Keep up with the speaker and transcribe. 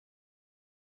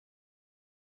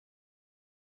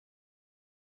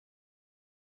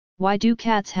Why do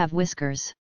cats have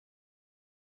whiskers?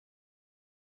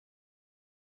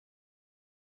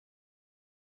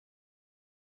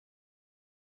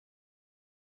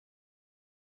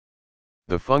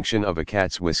 The function of a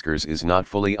cat's whiskers is not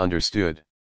fully understood.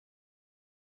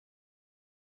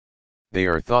 They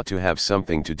are thought to have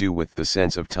something to do with the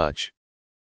sense of touch.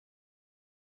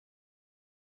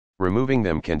 Removing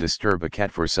them can disturb a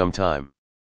cat for some time.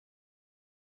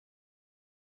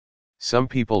 Some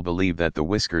people believe that the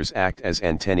whiskers act as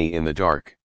antennae in the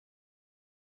dark,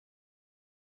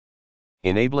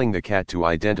 enabling the cat to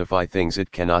identify things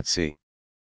it cannot see.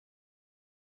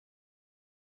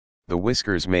 The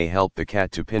whiskers may help the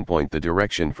cat to pinpoint the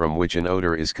direction from which an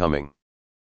odor is coming.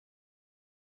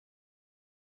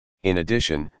 In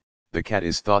addition, the cat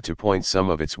is thought to point some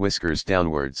of its whiskers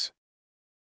downwards,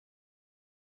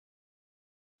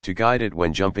 to guide it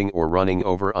when jumping or running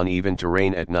over uneven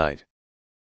terrain at night.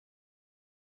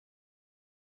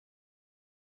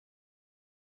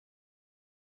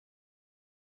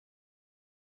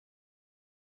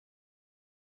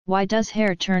 Why does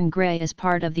hair turn gray as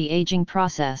part of the aging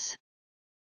process?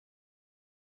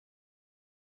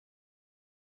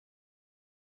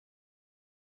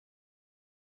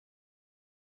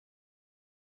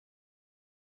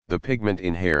 The pigment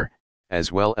in hair, as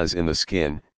well as in the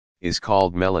skin, is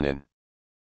called melanin.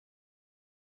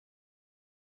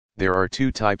 There are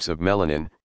two types of melanin,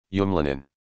 eumelanin,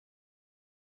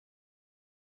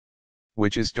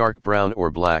 which is dark brown or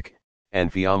black,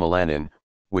 and pheomelanin,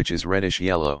 which is reddish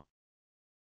yellow.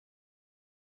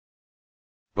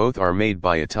 Both are made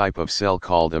by a type of cell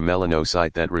called a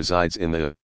melanocyte that resides in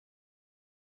the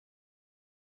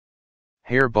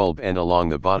hair bulb and along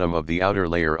the bottom of the outer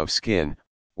layer of skin,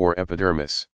 or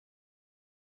epidermis.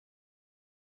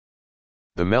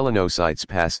 The melanocytes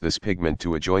pass this pigment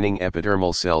to adjoining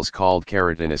epidermal cells called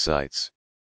keratinocytes,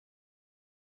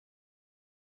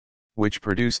 which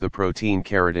produce the protein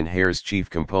keratin, hair's chief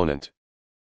component.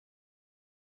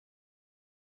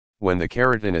 When the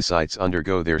keratinocytes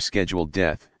undergo their scheduled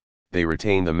death, they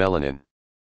retain the melanin.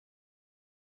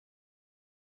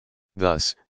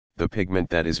 Thus, the pigment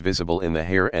that is visible in the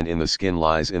hair and in the skin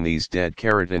lies in these dead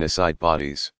keratinocyte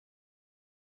bodies.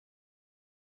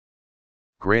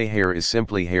 Gray hair is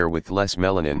simply hair with less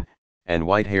melanin, and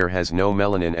white hair has no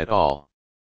melanin at all.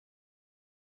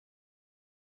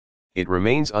 It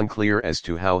remains unclear as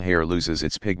to how hair loses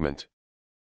its pigment.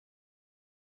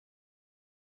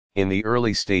 In the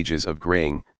early stages of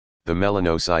graying, the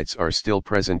melanocytes are still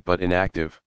present but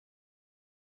inactive.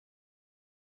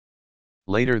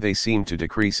 Later they seem to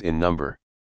decrease in number.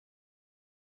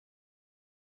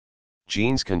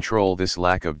 Genes control this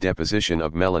lack of deposition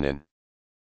of melanin.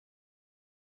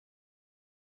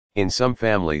 In some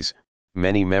families,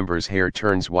 many members' hair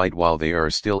turns white while they are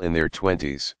still in their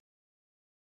 20s.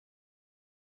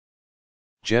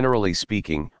 Generally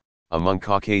speaking, among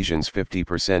Caucasians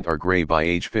 50% are gray by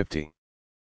age 50.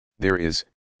 There is,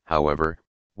 however,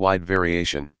 wide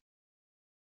variation.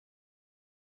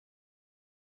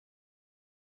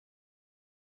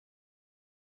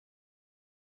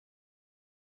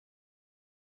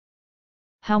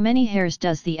 How many hairs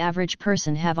does the average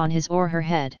person have on his or her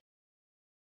head?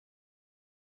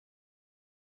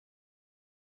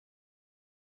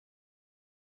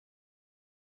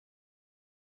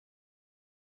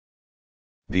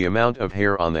 The amount of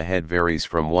hair on the head varies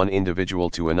from one individual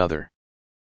to another.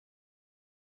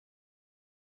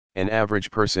 An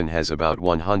average person has about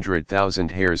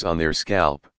 100,000 hairs on their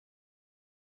scalp.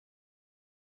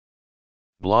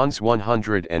 Blondes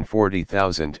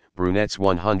 140,000, brunettes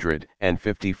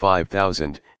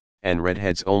 155,000, and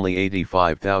redheads only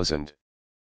 85,000.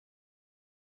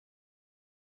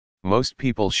 Most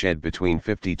people shed between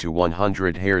 50 to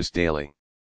 100 hairs daily.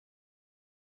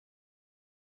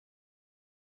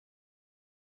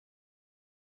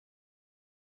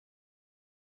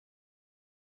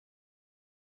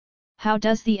 How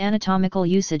does the anatomical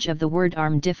usage of the word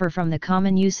arm differ from the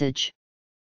common usage?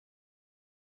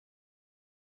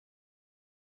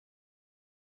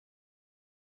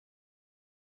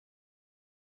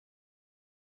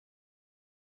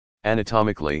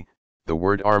 Anatomically, the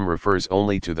word arm refers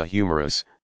only to the humerus,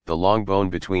 the long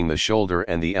bone between the shoulder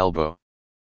and the elbow.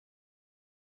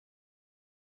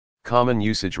 Common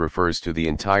usage refers to the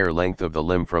entire length of the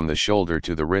limb from the shoulder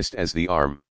to the wrist as the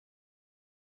arm.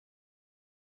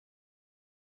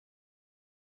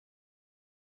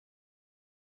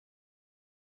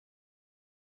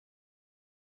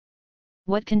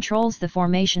 What controls the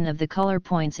formation of the color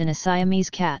points in a Siamese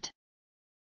cat?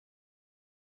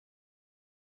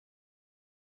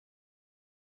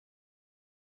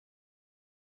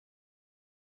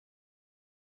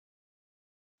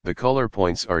 The color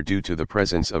points are due to the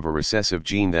presence of a recessive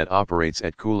gene that operates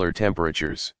at cooler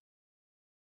temperatures,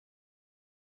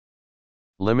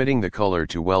 limiting the color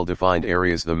to well-defined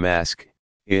areas: the mask,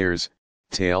 ears,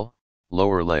 tail,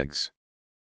 lower legs,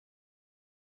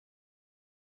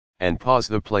 and paws,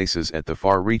 the places at the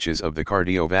far reaches of the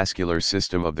cardiovascular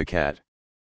system of the cat.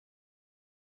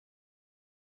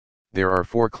 There are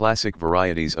 4 classic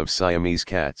varieties of Siamese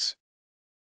cats.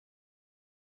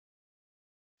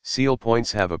 Seal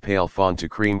points have a pale fawn to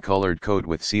cream-colored coat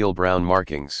with seal brown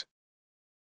markings.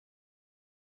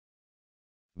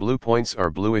 Blue points are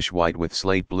bluish-white with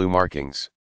slate blue markings.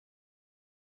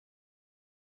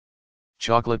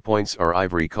 Chocolate points are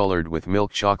ivory-colored with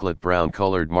milk chocolate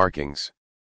brown-colored markings.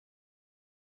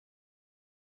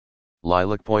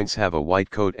 Lilac points have a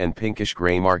white coat and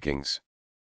pinkish-gray markings.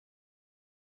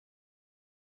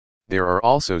 There are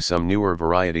also some newer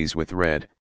varieties with red,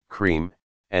 cream,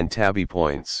 and tabby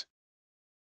points.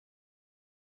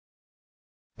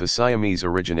 The Siamese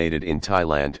originated in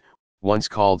Thailand, once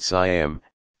called Siam,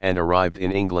 and arrived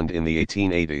in England in the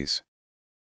 1880s.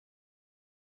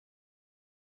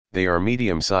 They are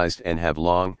medium-sized and have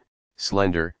long,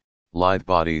 slender, lithe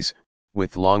bodies,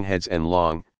 with long heads and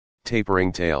long,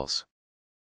 tapering tails.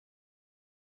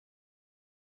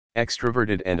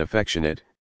 Extroverted and affectionate,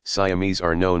 Siamese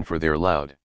are known for their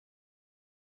loud,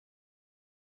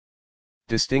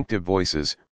 distinctive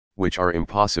voices, which are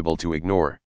impossible to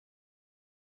ignore.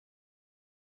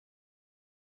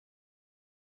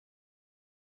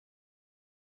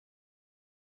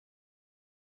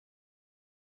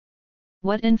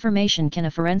 What information can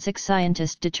a forensic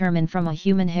scientist determine from a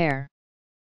human hair?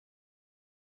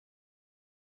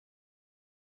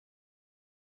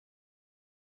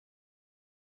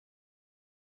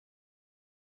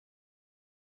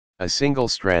 A single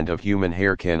strand of human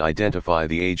hair can identify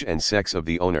the age and sex of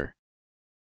the owner.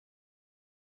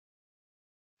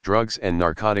 Drugs and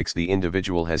narcotics the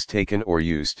individual has taken or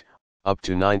used, up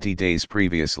to 90 days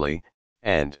previously,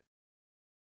 and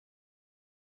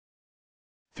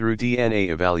through DNA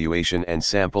evaluation and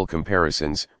sample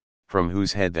comparisons, from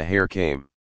whose head the hair came.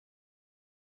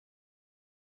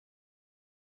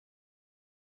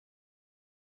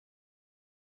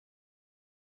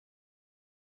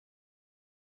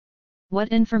 What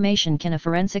information can a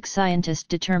forensic scientist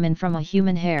determine from a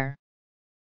human hair?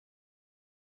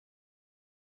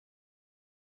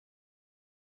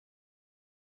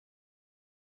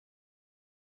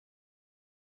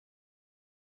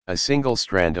 A single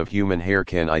strand of human hair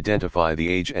can identify the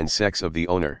age and sex of the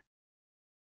owner.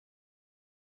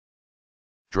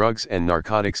 Drugs and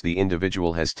narcotics the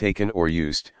individual has taken or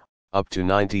used, up to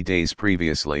 90 days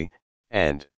previously,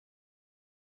 and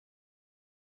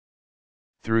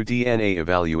through DNA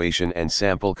evaluation and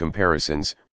sample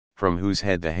comparisons, from whose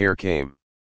head the hair came.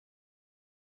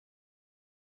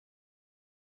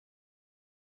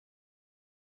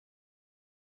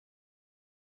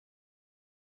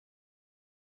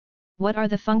 What are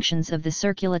the functions of the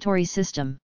circulatory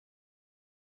system?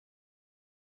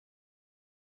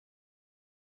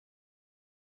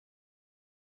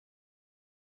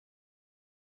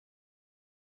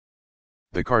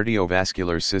 The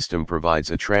cardiovascular system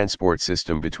provides a transport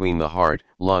system between the heart,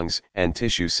 lungs, and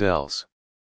tissue cells.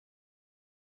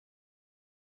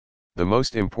 The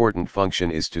most important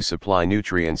function is to supply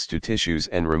nutrients to tissues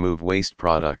and remove waste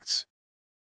products.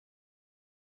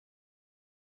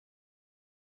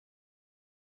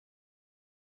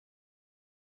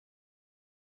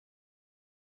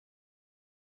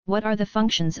 What are the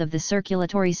functions of the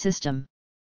circulatory system?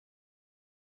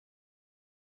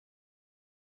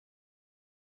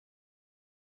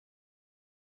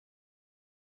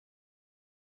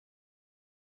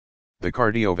 The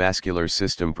cardiovascular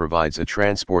system provides a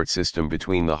transport system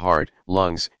between the heart,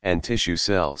 lungs, and tissue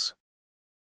cells.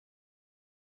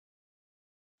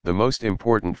 The most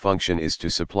important function is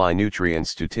to supply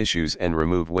nutrients to tissues and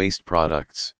remove waste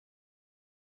products.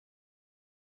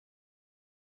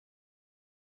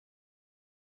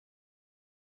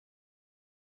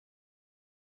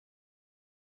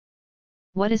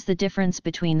 What is the difference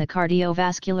between the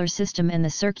cardiovascular system and the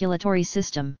circulatory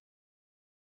system?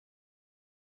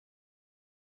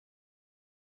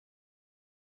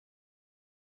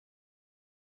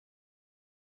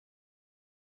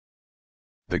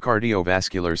 The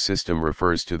cardiovascular system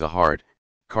refers to the heart,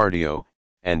 cardio,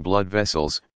 and blood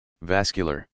vessels,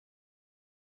 vascular.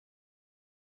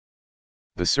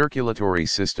 The circulatory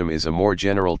system is a more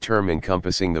general term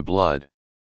encompassing the blood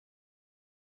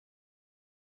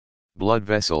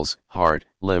vessels, heart,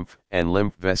 lymph, and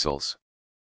lymph vessels.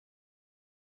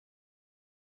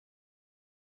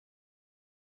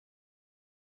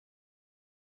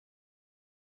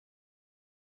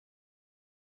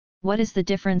 What is the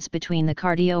difference between the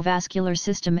cardiovascular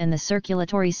system and the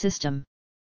circulatory system?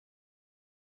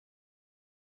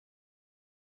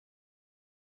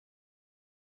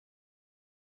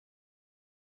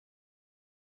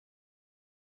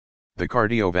 The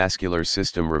cardiovascular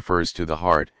system refers to the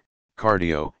heart,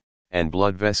 cardio, and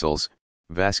blood vessels,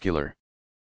 vascular.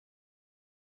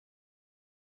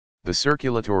 The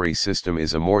circulatory system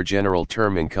is a more general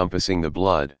term encompassing the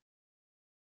blood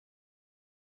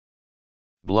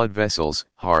vessels,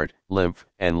 heart, lymph,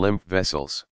 and lymph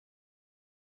vessels.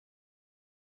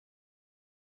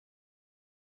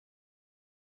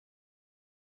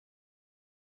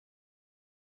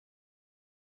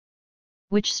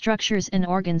 Which structures and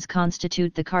organs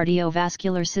constitute the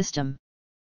cardiovascular system?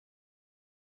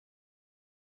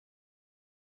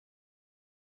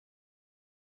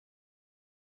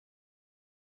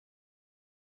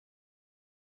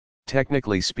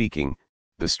 Technically speaking,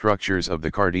 the structures of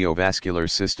the cardiovascular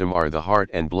system are the heart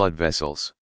and blood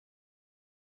vessels.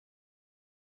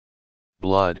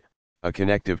 Blood, a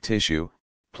connective tissue,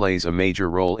 plays a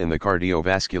major role in the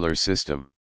cardiovascular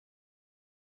system,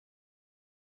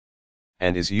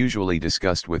 and is usually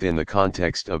discussed within the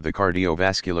context of the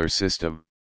cardiovascular system.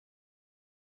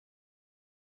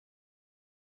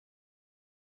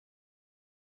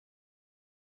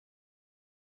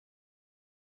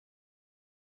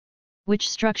 Which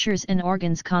structures and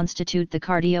organs constitute the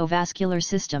cardiovascular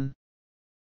system?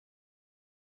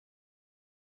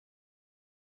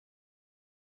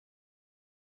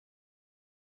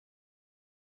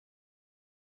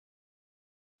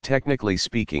 Technically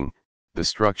speaking, the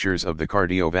structures of the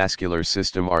cardiovascular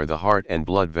system are the heart and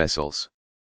blood vessels.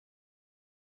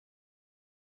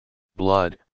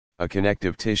 Blood, a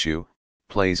connective tissue,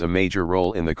 plays a major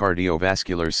role in the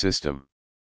cardiovascular system,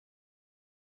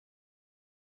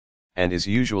 and is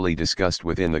usually discussed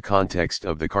within the context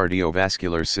of the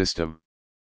cardiovascular system.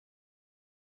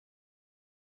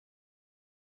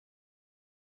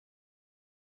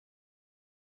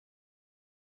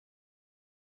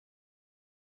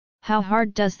 How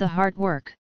hard does the heart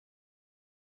work?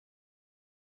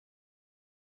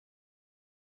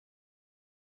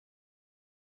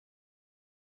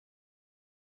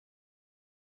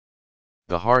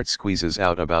 The heart squeezes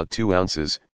out about 2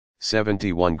 ounces,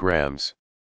 71 grams,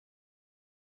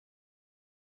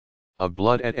 of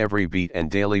blood at every beat and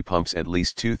daily pumps at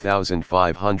least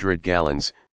 2,500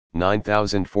 gallons,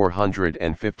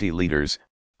 9,450 liters,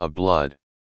 of blood.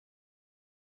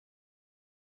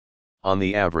 On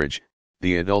the average,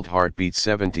 the adult heart beats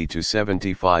 70 to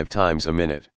 75 times a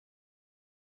minute.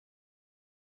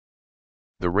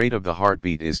 The rate of the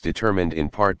heartbeat is determined in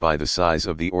part by the size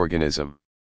of the organism.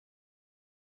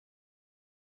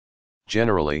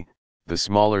 Generally, the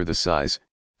smaller the size,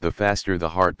 the faster the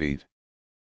heartbeat.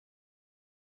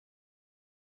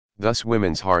 Thus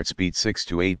women's hearts beat 6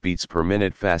 to 8 beats per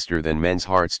minute faster than men's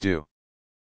hearts do.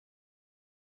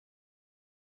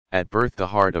 At birth the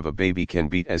heart of a baby can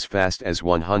beat as fast as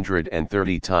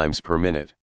 130 times per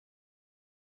minute.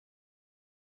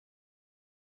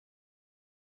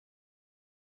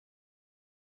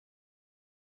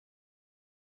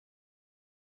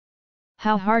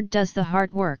 How hard does the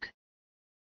heart work?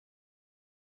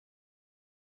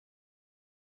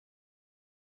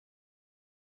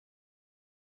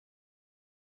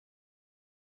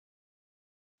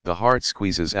 The heart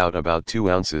squeezes out about 2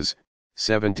 ounces,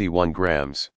 71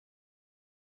 grams,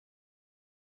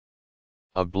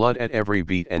 of blood at every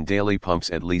beat and daily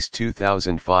pumps at least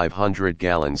 2,500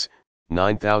 gallons,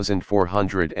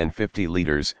 9,450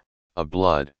 liters, of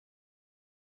blood.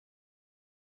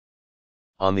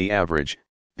 On the average,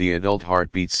 the adult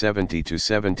heart beats 70 to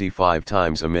 75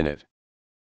 times a minute.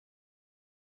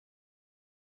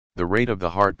 The rate of the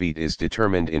heartbeat is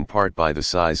determined in part by the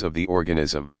size of the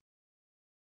organism.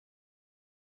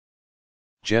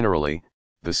 Generally,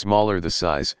 the smaller the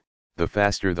size, the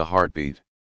faster the heartbeat.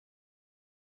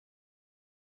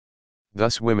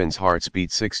 Thus women's hearts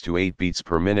beat 6 to 8 beats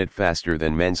per minute faster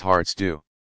than men's hearts do.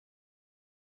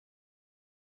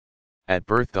 At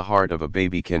birth the heart of a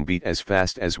baby can beat as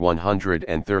fast as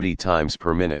 130 times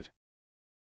per minute.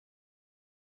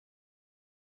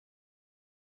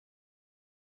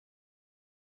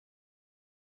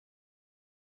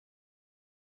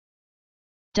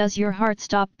 Does your heart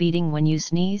stop beating when you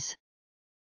sneeze?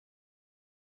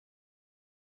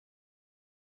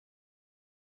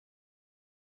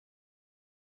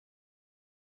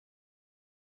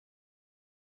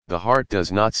 The heart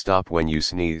does not stop when you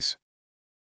sneeze.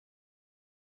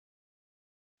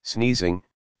 Sneezing,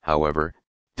 however,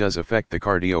 does affect the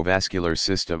cardiovascular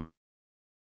system.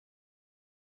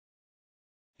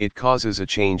 It causes a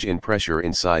change in pressure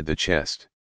inside the chest.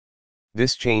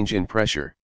 This change in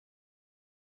pressure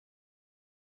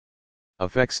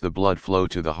affects the blood flow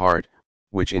to the heart,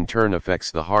 which in turn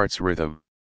affects the heart's rhythm.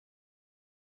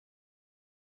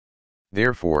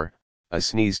 Therefore, a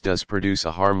sneeze does produce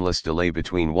a harmless delay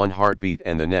between one heartbeat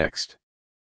and the next,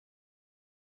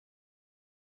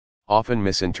 often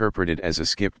misinterpreted as a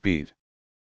skipped beat.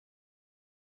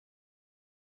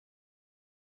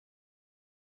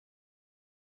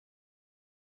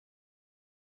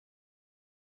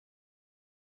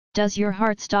 Does your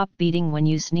heart stop beating when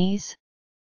you sneeze?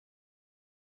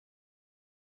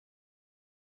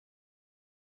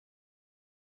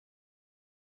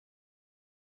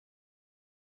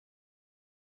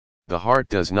 The heart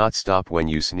does not stop when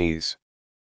you sneeze.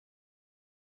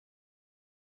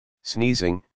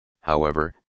 Sneezing,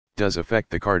 however, does affect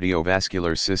the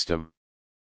cardiovascular system.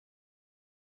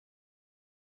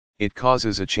 It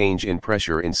causes a change in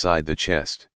pressure inside the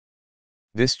chest.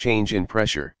 This change in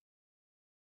pressure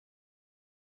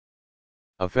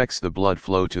affects the blood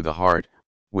flow to the heart,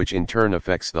 which in turn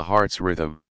affects the heart's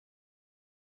rhythm.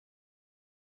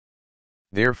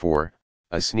 Therefore,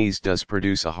 a sneeze does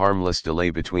produce a harmless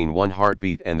delay between one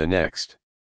heartbeat and the next,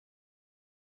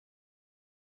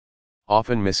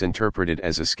 often misinterpreted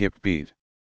as a skipped beat.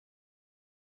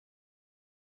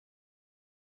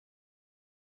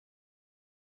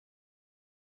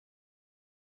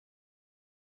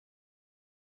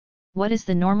 What is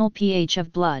the normal pH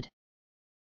of blood?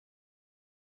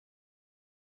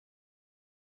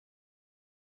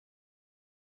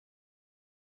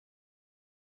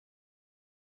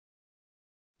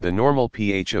 The normal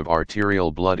pH of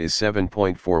arterial blood is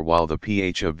 7.4 while the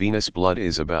pH of venous blood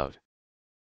is about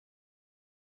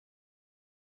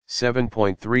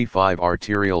 7.35.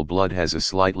 Arterial blood has a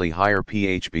slightly higher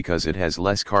pH because it has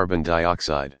less carbon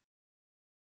dioxide.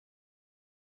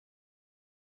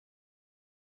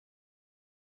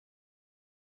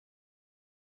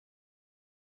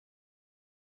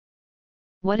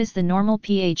 What is the normal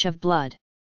pH of blood?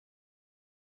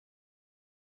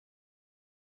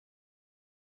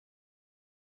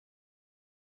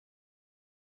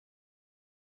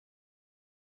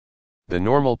 The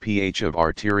normal pH of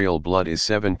arterial blood is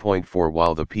 7.4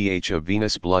 while the pH of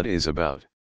venous blood is about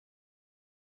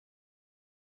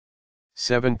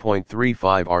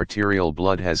 7.35. Arterial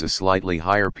blood has a slightly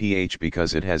higher pH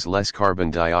because it has less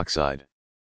carbon dioxide.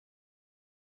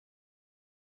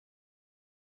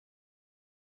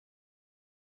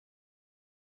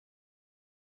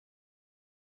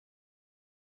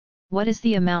 What is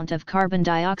the amount of carbon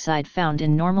dioxide found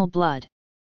in normal blood?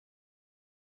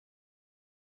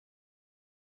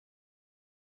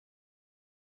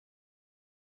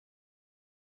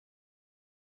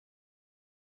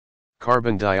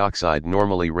 Carbon dioxide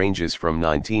normally ranges from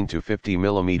 19 to 50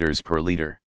 millimeters per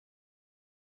liter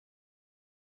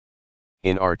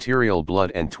in arterial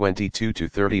blood and 22 to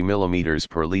 30 millimeters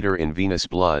per liter in venous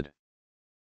blood.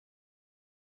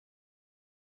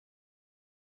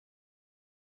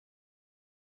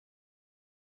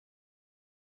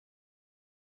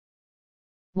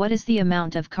 What is the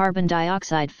amount of carbon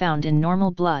dioxide found in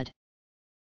normal blood?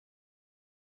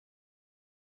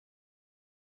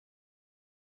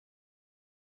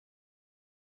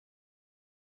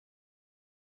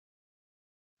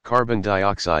 Carbon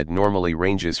dioxide normally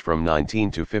ranges from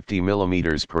 19 to 50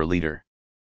 millimeters per liter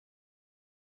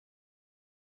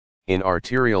in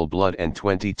arterial blood and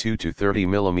 22 to 30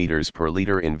 millimeters per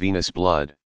liter in venous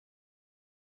blood.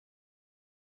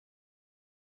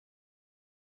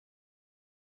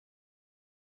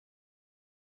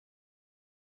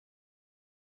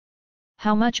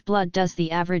 How much blood does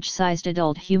the average-sized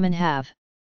adult human have?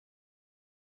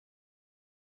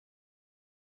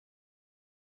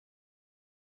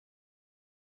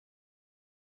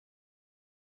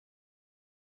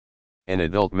 An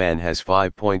adult man has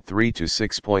 5.3 to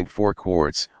 6.4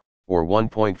 quarts, or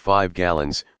 1.5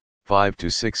 gallons, 5 to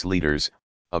 6 liters,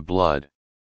 of blood,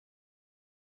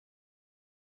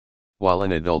 while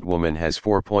an adult woman has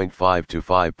 4.5 to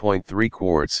 5.3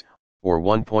 quarts, or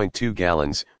 1.2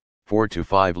 gallons, 4 to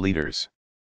 5 liters.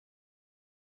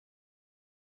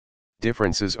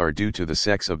 Differences are due to the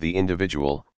sex of the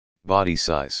individual, body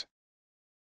size,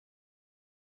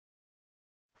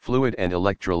 fluid and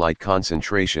electrolyte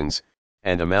concentrations,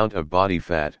 and amount of body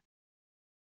fat.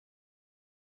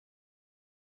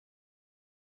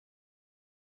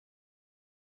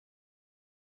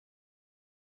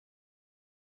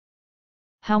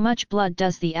 How much blood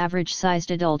does the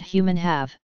average-sized adult human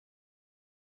have?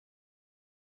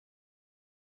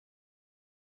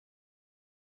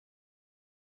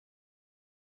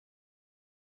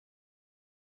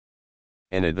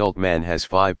 An adult man has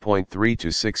 5.3 to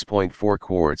 6.4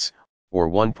 quarts, or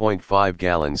 1.5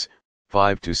 gallons,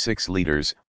 5 to 6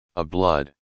 liters, of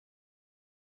blood.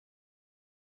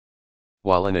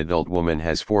 While an adult woman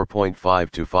has 4.5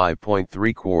 to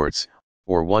 5.3 quarts,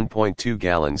 or 1.2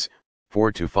 gallons,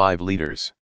 4 to 5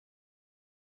 liters.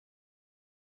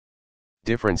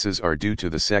 Differences are due to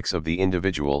the sex of the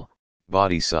individual,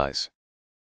 body size,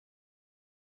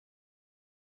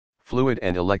 fluid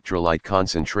and electrolyte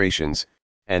concentrations,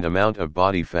 and amount of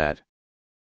body fat.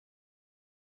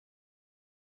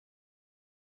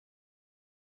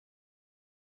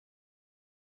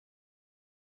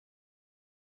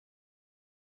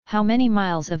 How many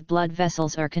miles of blood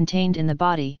vessels are contained in the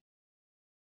body?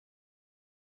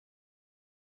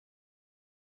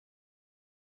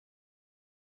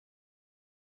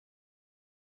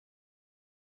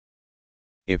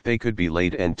 If they could be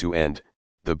laid end to end,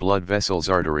 the blood vessels,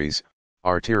 arteries,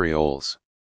 arterioles,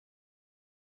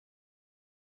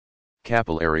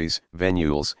 capillaries,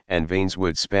 venules, and veins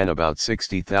would span about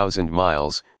 60,000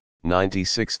 miles,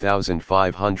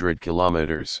 96,500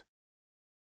 kilometers.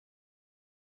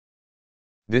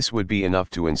 This would be enough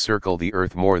to encircle the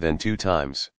Earth more than 2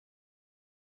 times.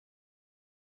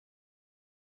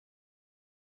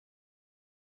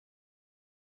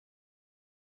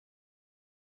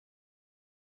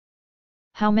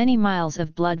 How many miles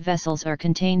of blood vessels are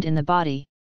contained in the body?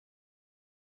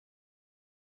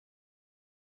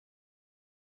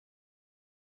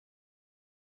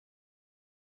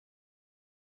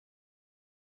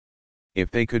 If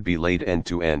they could be laid end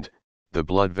to end, the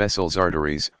blood vessels,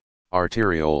 arteries,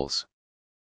 arterioles,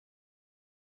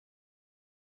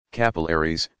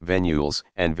 capillaries, venules,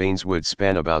 and veins would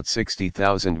span about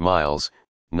 60,000 miles,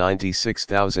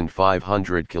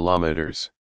 96,500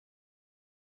 kilometers.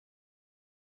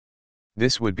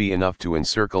 This would be enough to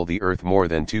encircle the Earth more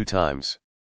than 2 times.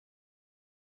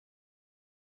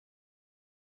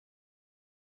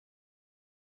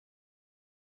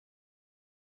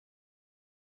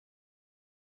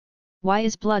 Why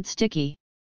is blood sticky?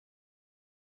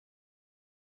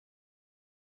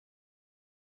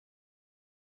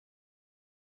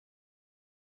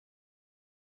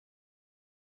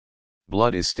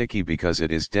 Blood is sticky because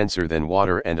it is denser than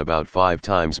water and about 5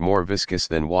 times more viscous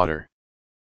than water.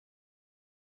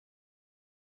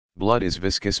 Blood is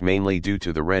viscous mainly due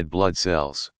to the red blood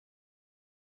cells.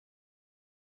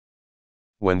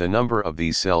 When the number of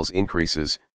these cells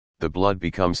increases, the blood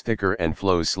becomes thicker and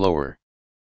flows slower.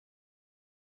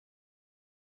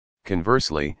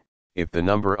 Conversely, if the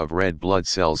number of red blood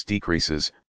cells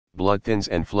decreases, blood thins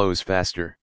and flows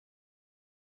faster.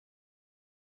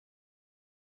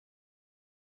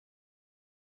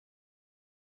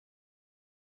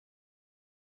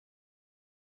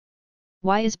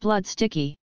 Why is blood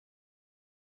sticky?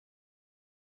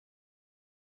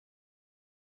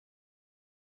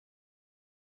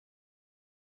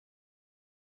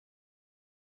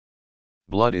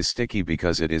 Blood is sticky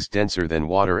because it is denser than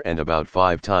water and about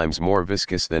 5 times more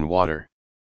viscous than water.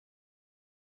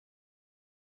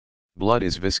 Blood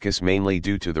is viscous mainly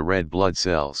due to the red blood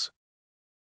cells.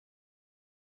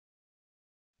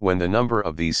 When the number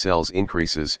of these cells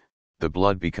increases, the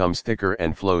blood becomes thicker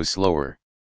and flows slower.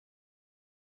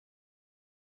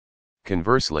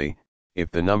 Conversely,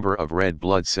 if the number of red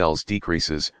blood cells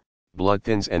decreases, blood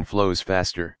thins and flows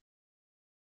faster.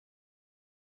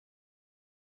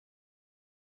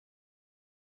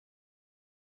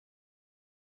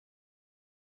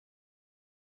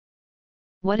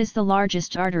 What is the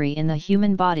largest artery in the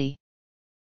human body?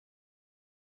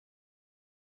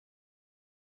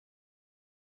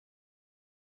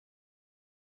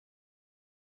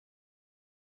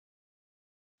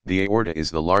 The aorta is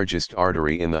the largest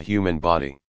artery in the human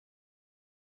body.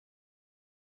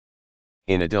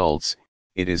 In adults,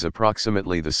 it is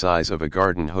approximately the size of a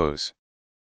garden hose.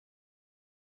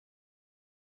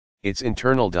 Its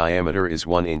internal diameter is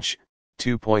 1 inch,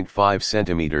 2.5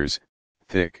 centimeters,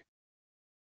 thick.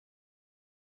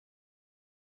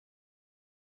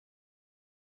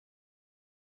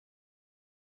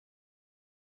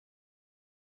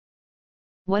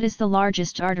 What is the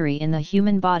largest artery in the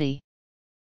human body?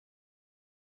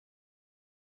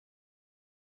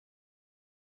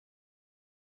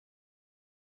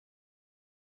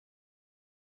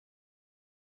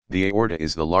 The aorta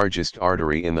is the largest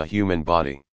artery in the human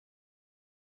body.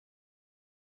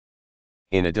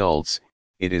 In adults,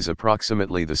 it is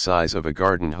approximately the size of a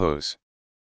garden hose.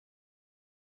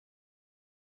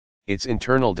 Its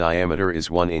internal diameter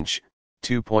is 1 inch,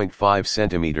 2.5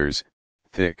 centimeters,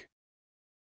 thick.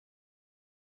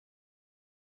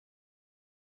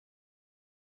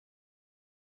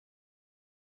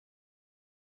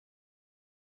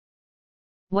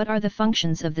 What are the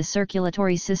functions of the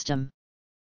circulatory system?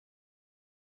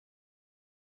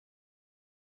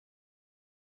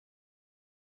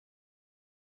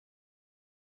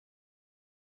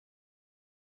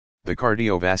 The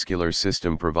cardiovascular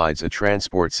system provides a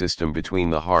transport system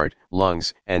between the heart,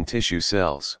 lungs, and tissue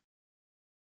cells.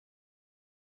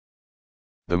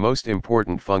 The most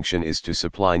important function is to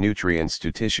supply nutrients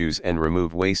to tissues and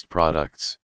remove waste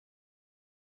products.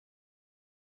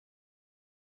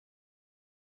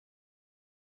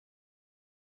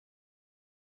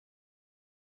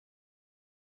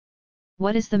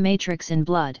 What is the matrix in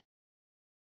blood?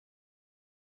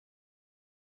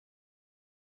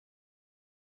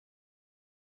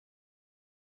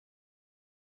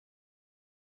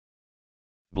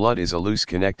 Blood is a loose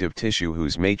connective tissue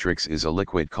whose matrix is a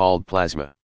liquid called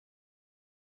plasma.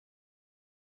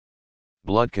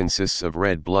 Blood consists of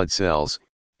red blood cells,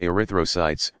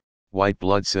 erythrocytes, white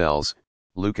blood cells,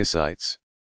 leukocytes,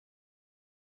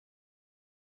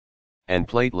 and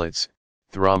platelets,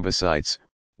 thrombocytes,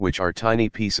 which are tiny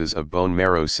pieces of bone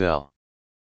marrow cell.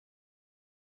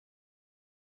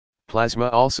 Plasma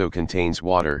also contains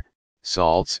water,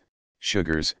 salts,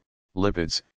 sugars,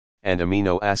 lipids, and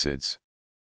amino acids.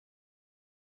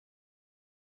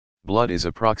 Blood is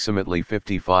approximately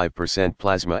 55%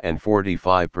 plasma and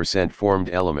 45% formed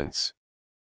elements.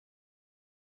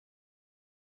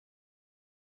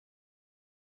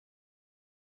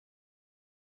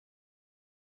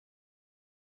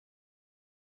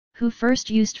 Who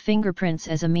first used fingerprints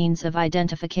as a means of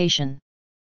identification?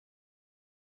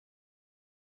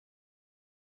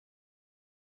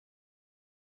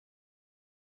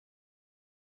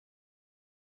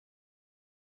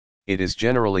 It is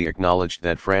generally acknowledged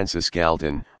that Francis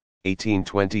Galton,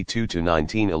 1822 to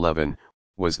 1911,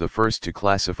 was the first to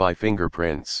classify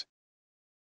fingerprints.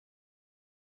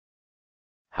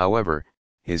 However,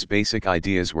 his basic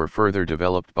ideas were further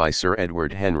developed by Sir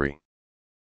Edward Henry.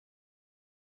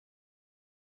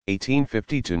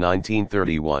 1850 to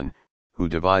 1931, who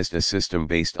devised a system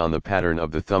based on the pattern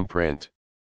of the thumbprint.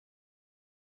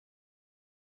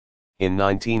 In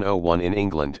 1901 in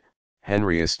England,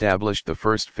 Henry established the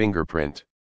first fingerprint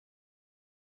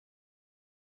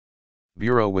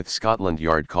bureau with Scotland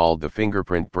Yard called the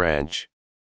Fingerprint Branch.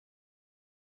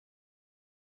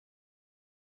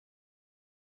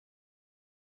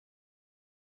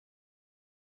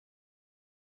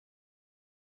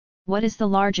 What is the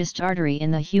largest artery in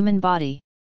the human body?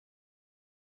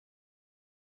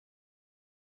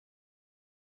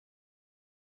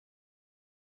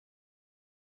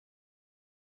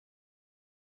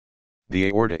 The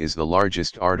aorta is the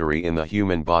largest artery in the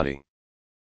human body.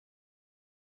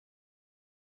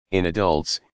 In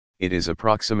adults, it is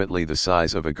approximately the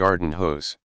size of a garden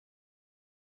hose.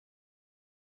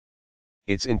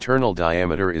 Its internal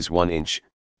diameter is 1 inch,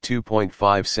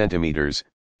 2.5 centimeters,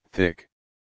 thick.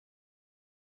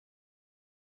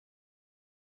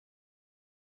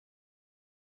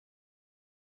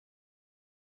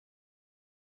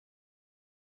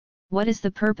 What is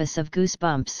the purpose of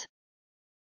goosebumps?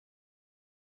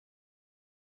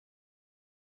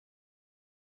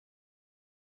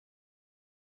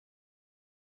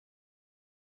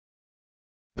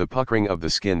 The puckering of the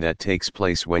skin that takes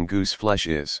place when goose flesh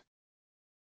is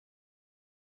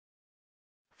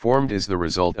formed is the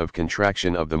result of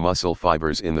contraction of the muscle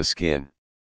fibers in the skin.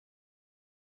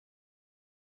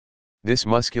 This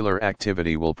muscular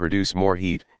activity will produce more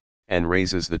heat, and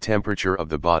raises the temperature of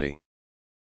the body.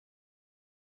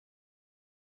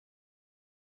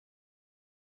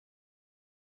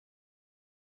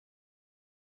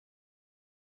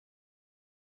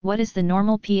 What is the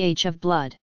normal pH of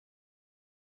blood?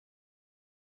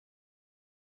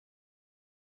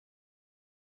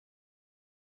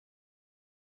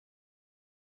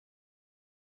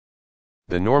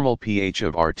 The normal pH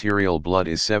of arterial blood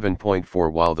is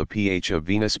 7.4 while the pH of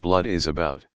venous blood is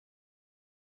about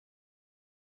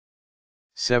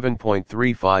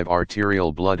 7.35.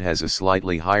 Arterial blood has a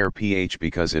slightly higher pH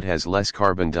because it has less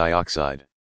carbon dioxide.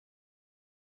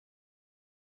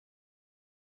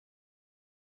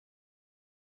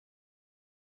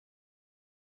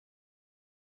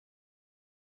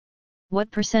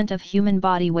 What percent of human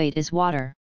body weight is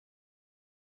water?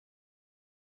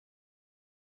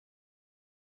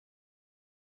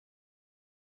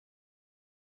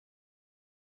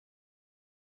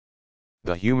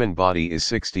 The human body is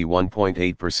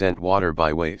 61.8% water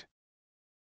by weight.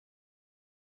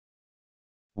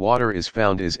 Water is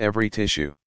found in every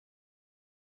tissue.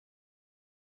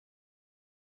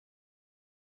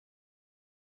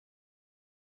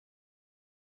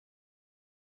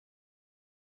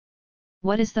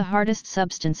 What is the hardest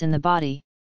substance in the body?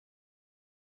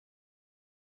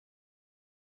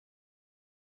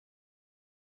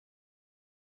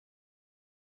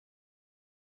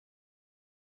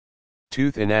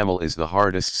 Tooth enamel is the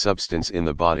hardest substance in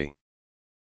the body.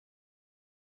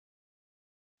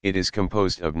 It is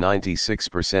composed of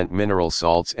 96% mineral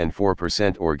salts and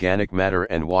 4% organic matter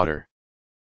and water.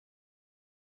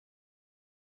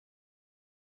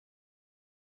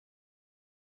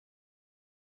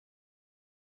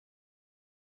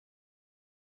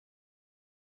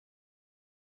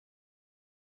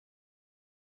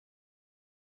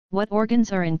 What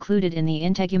organs are included in the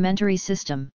integumentary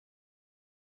system?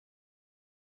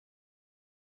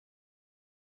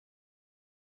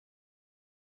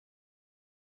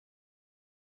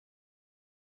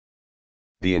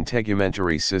 The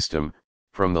integumentary system,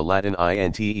 from the Latin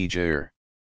integere,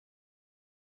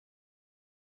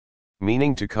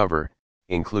 meaning to cover,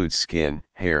 includes skin,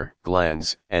 hair,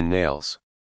 glands, and nails.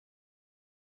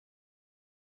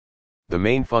 The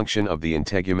main function of the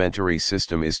integumentary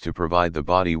system is to provide the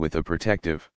body with a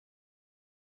protective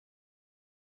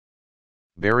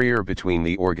barrier between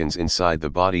the organs inside the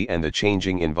body and the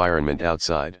changing environment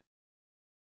outside.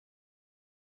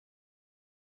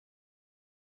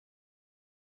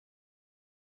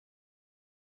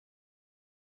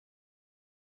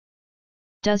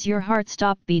 Does your heart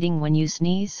stop beating when you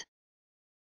sneeze?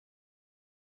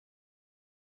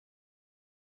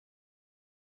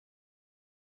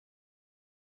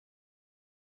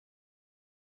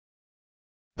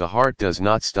 The heart does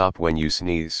not stop when you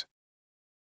sneeze.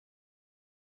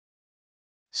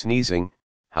 Sneezing,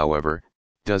 however,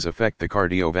 does affect the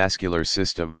cardiovascular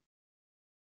system.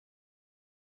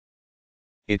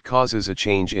 It causes a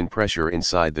change in pressure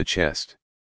inside the chest.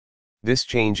 This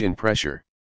change in pressure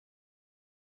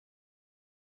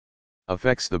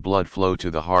affects the blood flow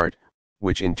to the heart,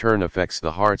 which in turn affects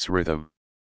the heart's rhythm.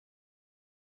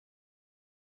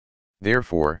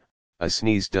 Therefore, a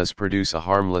sneeze does produce a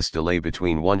harmless delay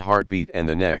between one heartbeat and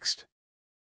the next,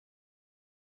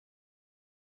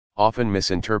 often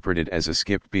misinterpreted as a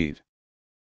skipped beat.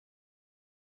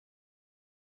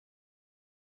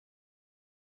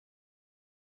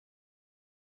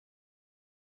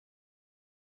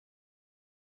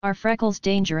 Are freckles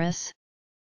dangerous?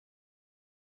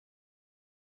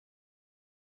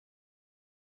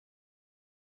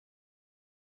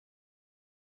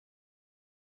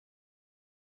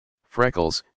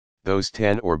 Freckles, those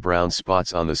tan or brown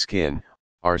spots on the skin,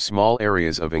 are small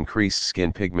areas of increased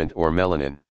skin pigment or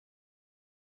melanin.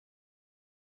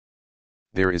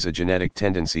 There is a genetic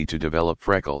tendency to develop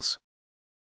freckles,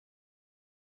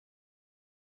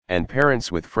 and parents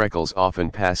with freckles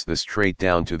often pass this trait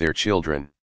down to their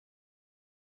children.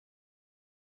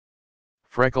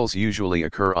 Freckles usually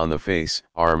occur on the face,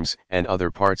 arms, and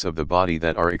other parts of the body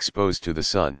that are exposed to the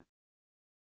sun.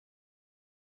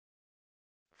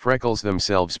 Freckles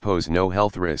themselves pose no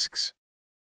health risks,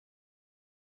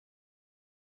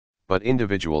 but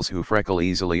individuals who freckle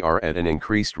easily are at an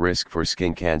increased risk for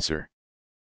skin cancer.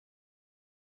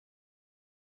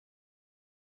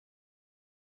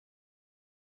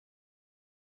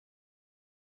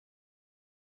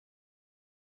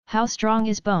 How strong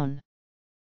is bone?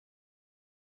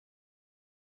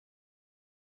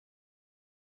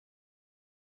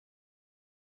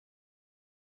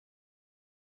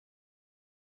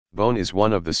 Bone is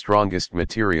one of the strongest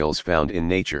materials found in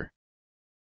nature.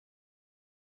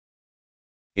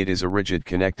 It is a rigid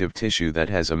connective tissue that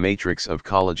has a matrix of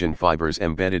collagen fibers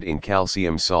embedded in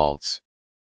calcium salts.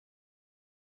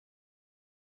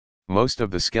 Most of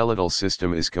the skeletal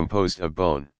system is composed of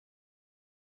bone,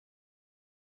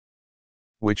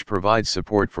 which provides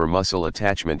support for muscle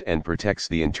attachment and protects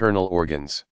the internal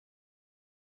organs.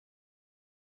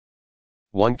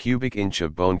 1 cubic inch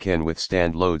of bone can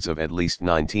withstand loads of at least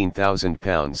 19,000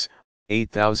 pounds,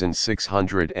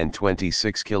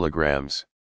 8,626 kilograms,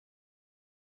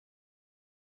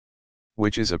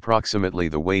 which is approximately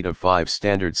the weight of 5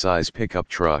 standard-size pickup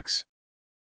trucks.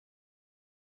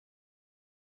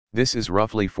 This is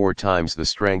roughly 4 times the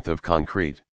strength of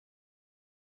concrete.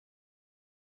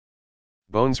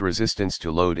 Bone's resistance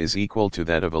to load is equal to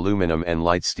that of aluminum and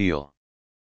light steel.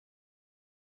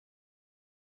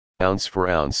 Ounce for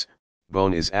ounce,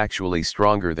 bone is actually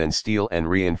stronger than steel and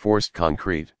reinforced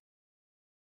concrete.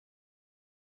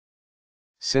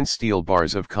 Since steel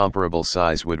bars of comparable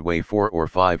size would weigh 4 or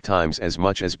 5 times as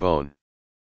much as bone.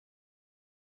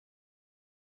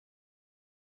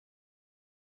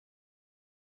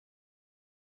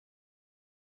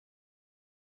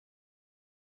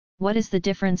 What is the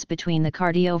difference between the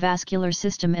cardiovascular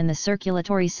system and the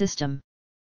circulatory system?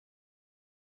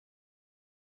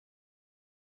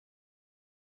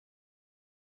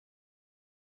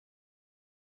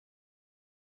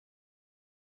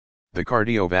 The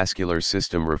cardiovascular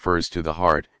system refers to the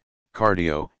heart,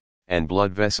 cardio, and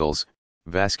blood vessels,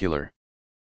 vascular.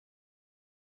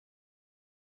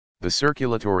 The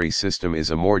circulatory system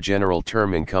is a more general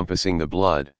term encompassing the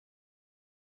blood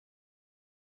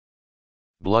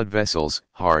vessels,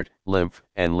 heart, lymph,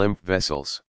 and lymph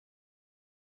vessels.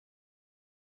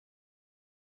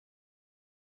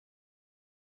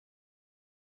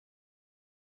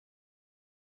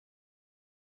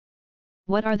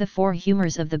 What are the four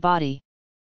humors of the body?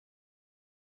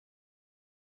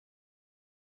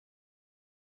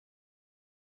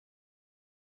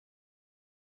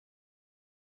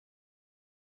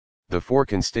 The four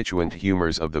constituent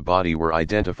humors of the body were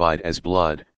identified as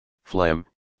blood, phlegm,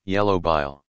 yellow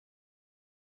bile,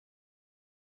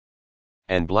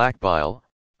 and black bile,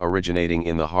 originating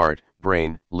in the heart,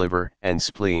 brain, liver, and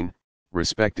spleen,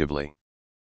 respectively.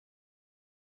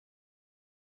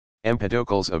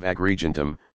 Empedocles of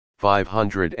Agrigentum,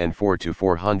 504 to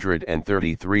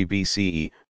 433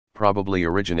 BCE, probably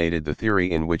originated the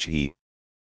theory in which he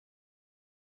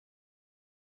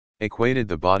equated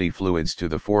the body fluids to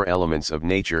the four elements of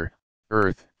nature: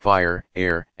 earth, fire,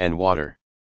 air, and water.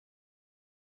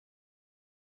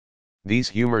 These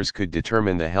humors could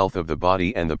determine the health of the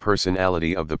body and the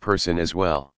personality of the person as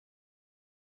well.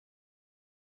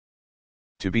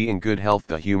 To be in good health,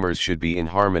 the humors should be in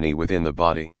harmony within the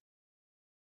body.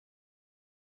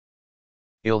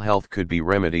 Ill health could be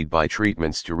remedied by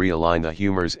treatments to realign the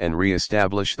humors and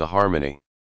re-establish the harmony.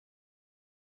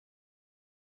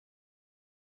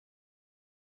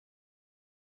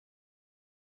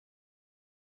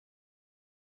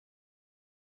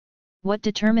 What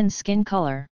determines skin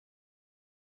color?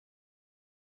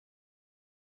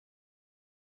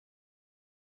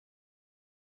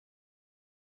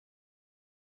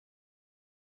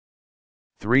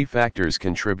 Three factors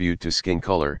contribute to skin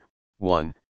color: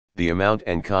 1. The amount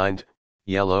and kind,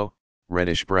 yellow,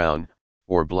 reddish-brown,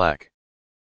 or black,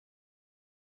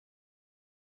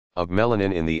 of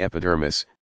melanin in the epidermis;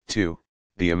 2.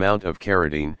 The amount of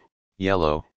keratin,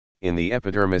 yellow, in the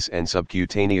epidermis and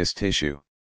subcutaneous tissue;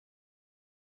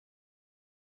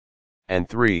 and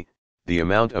 3. The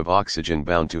amount of oxygen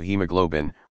bound to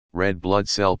hemoglobin, red blood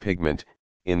cell pigment,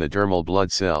 in the dermal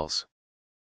blood cells.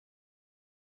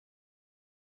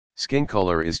 Skin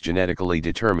color is genetically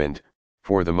determined,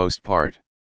 for the most part.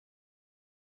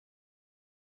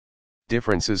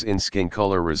 Differences in skin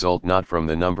color result not from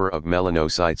the number of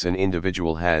melanocytes an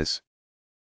individual has,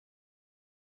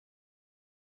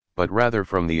 but rather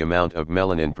from the amount of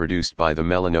melanin produced by the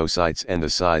melanocytes and the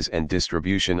size and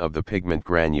distribution of the pigment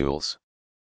granules.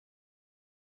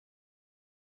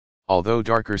 Although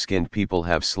darker-skinned people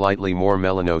have slightly more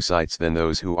melanocytes than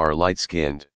those who are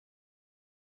light-skinned,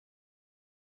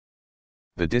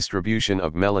 the distribution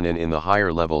of melanin in the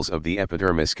higher levels of the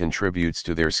epidermis contributes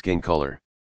to their skin color.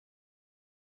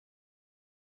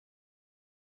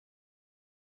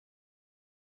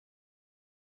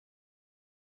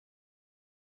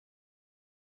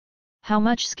 How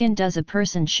much skin does a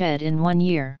person shed in 1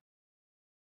 year?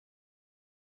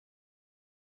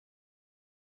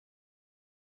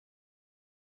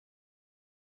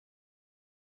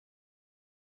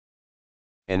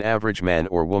 An average man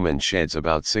or woman sheds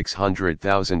about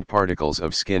 600,000 particles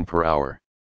of skin per hour,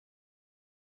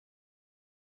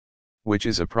 which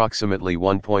is approximately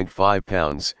 1.5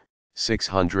 pounds,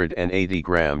 680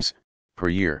 grams, per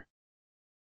year.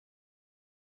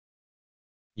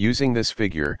 Using this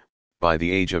figure, by the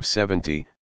age of 70,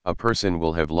 a person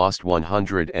will have lost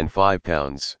 105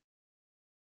 pounds.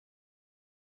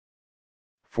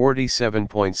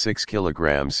 47.6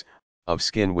 kilograms, of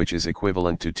skin, which is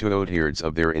equivalent to 2/3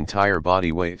 of their entire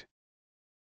body weight.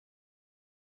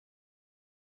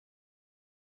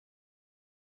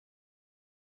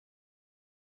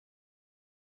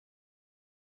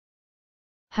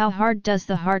 How hard does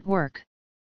the heart work?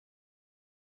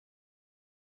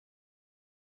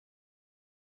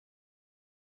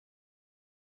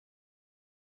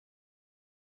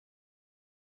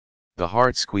 The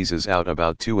heart squeezes out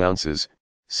about 2 ounces,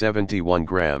 71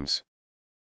 grams,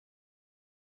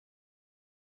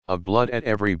 of blood at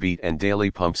every beat and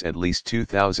daily pumps at least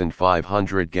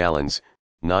 2,500 gallons,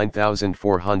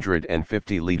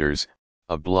 9,450 liters,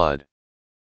 of blood.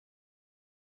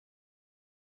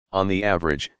 On the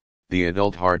average, the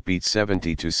adult heart beats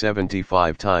 70 to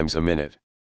 75 times a minute.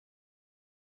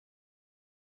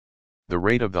 The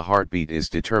rate of the heartbeat is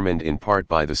determined in part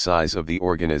by the size of the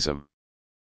organism.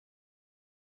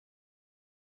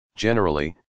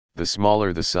 Generally, the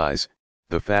smaller the size,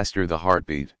 the faster the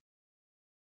heartbeat.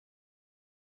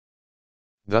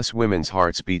 Thus women's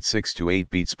hearts beat 6 to 8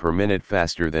 beats per minute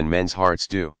faster than men's hearts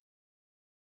do.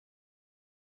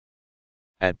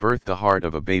 At birth, the heart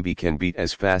of a baby can beat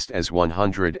as fast as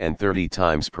 130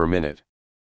 times per minute.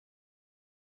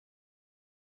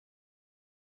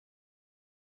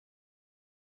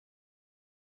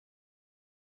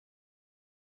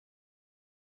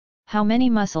 How many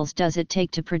muscles does it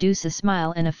take to produce a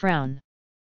smile and a frown?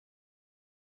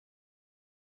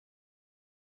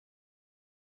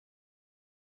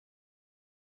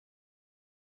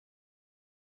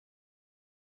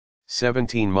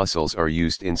 "17 muscles are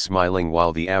used in smiling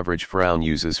while the average frown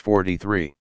uses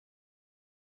 43.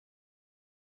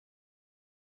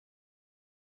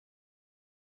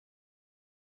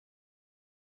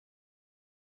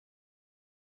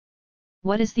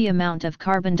 What is the amount of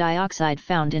carbon dioxide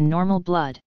found in normal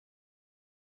blood?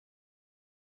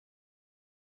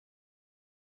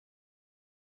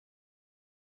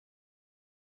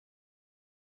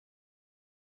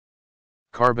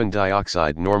 Carbon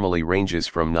dioxide normally ranges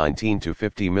from 19 to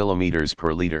 50 millimeters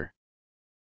per liter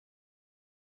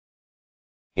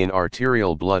in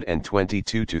arterial blood and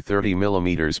 22 to 30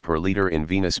 millimeters per liter in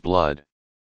venous blood.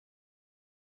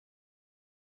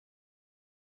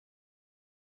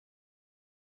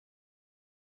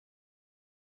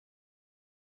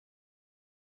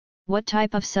 What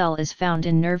type of cell is found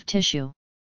in nerve tissue?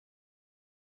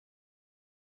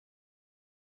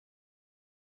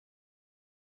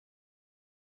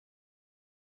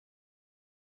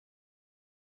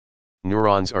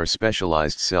 Neurons are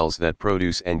specialized cells that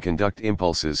produce and conduct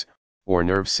impulses, or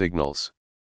nerve signals.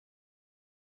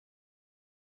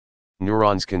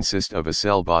 Neurons consist of a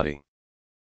cell body,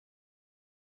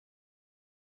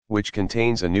 which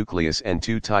contains a nucleus and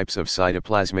two types of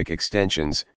cytoplasmic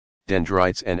extensions,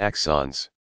 dendrites and axons.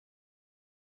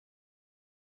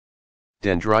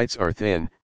 Dendrites are thin,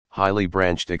 highly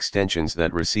branched extensions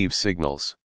that receive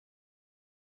signals.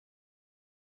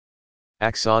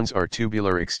 Axons are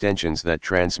tubular extensions that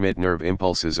transmit nerve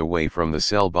impulses away from the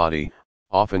cell body,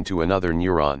 often to another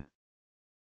neuron.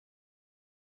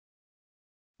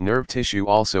 Nerve tissue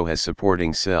also has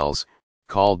supporting cells,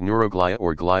 called neuroglia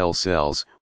or glial cells,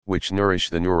 which nourish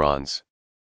the neurons.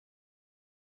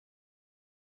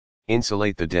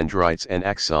 Insulate the dendrites and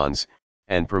axons,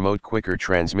 and promote quicker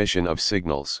transmission of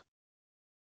signals.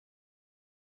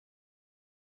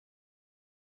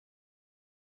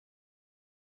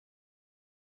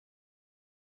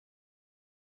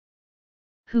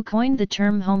 Who coined the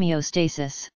term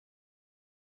homeostasis?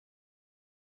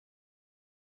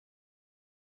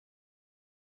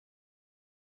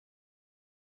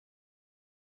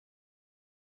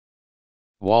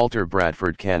 Walter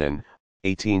Bradford Cannon,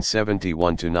 1871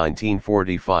 to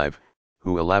 1945,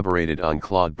 who elaborated on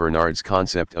Claude Bernard's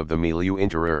concept of the milieu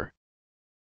intérieur.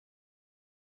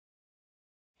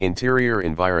 Interior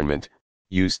environment,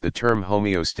 used the term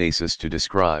homeostasis to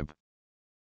describe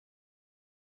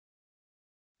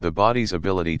the body's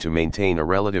ability to maintain a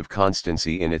relative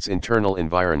constancy in its internal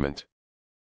environment.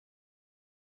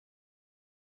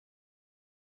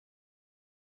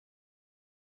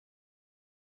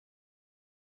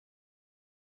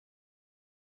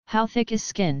 How thick is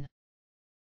skin?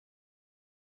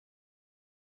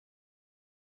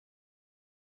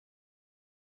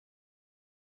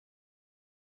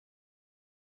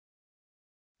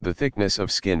 The thickness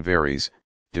of skin varies,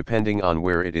 depending on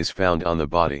where it is found on the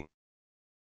body.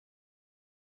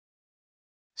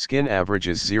 Skin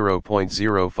averages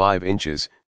 0.05 inches,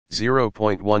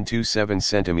 0.127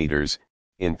 centimeters,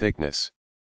 in thickness.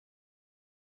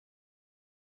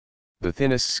 The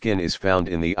thinnest skin is found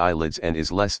in the eyelids and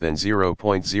is less than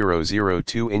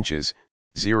 0.002 inches,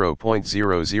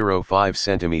 0.005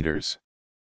 centimeters.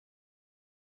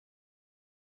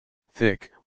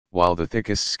 Thick, while the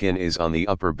thickest skin is on the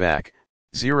upper back,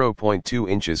 0.2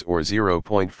 inches or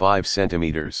 0.5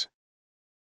 centimeters.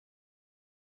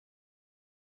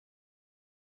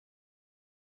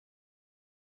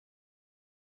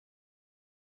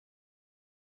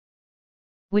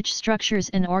 Which structures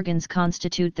and organs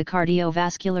constitute the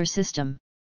cardiovascular system?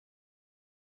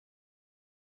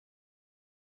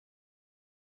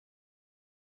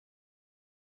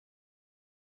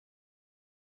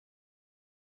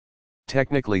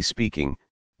 Technically speaking,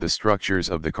 the structures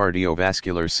of the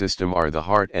cardiovascular system are the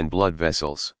heart and blood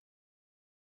vessels.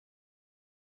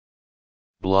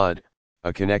 Blood,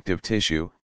 a connective tissue,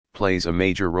 plays a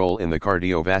major role in the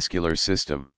cardiovascular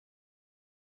system,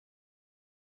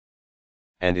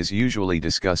 and is usually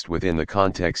discussed within the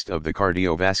context of the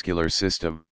cardiovascular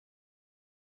system.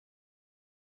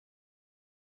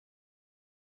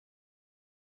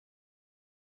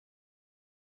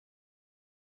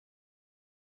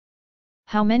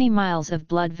 How many miles of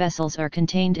blood vessels are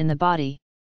contained in the body?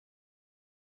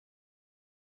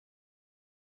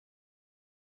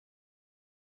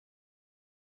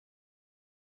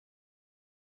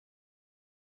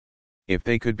 If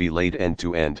they could be laid end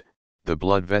to end, the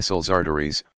blood vessels,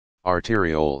 arteries,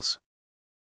 arterioles.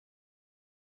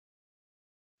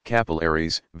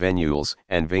 capillaries, venules,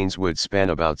 and veins would span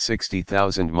about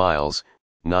 60,000 miles,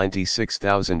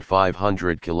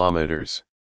 96,500 kilometers.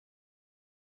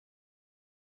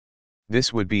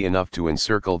 This would be enough to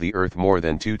encircle the Earth more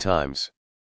than 2 times.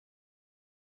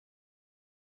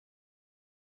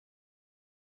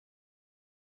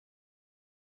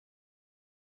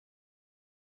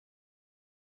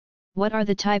 What are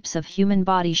the types of human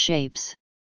body shapes?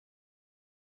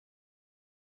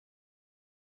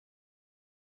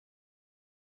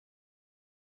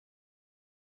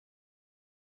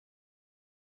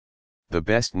 The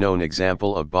best known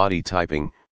example of body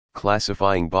typing,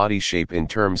 classifying body shape in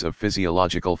terms of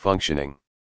physiological functioning,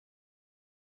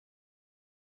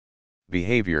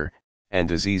 behavior, and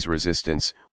disease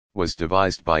resistance, was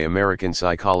devised by American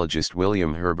psychologist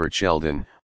William Herbert Sheldon,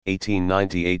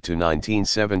 1898 to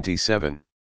 1977.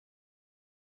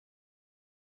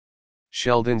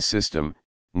 Sheldon's system,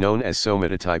 known as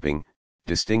somatotyping,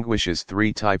 distinguishes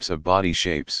 3 types of body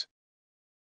shapes.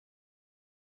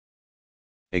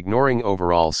 Ignoring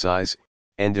overall size,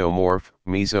 endomorph,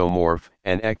 mesomorph,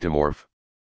 and ectomorph.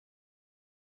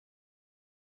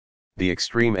 The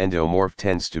extreme endomorph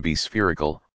tends to be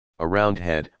spherical, a round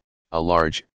head, a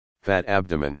large, fat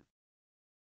abdomen.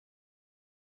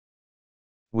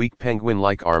 Weak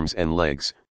penguin-like arms and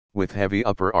legs, with heavy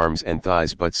upper arms and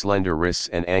thighs but slender wrists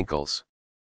and ankles.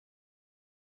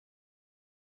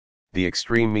 The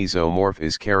extreme mesomorph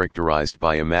is characterized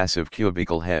by a massive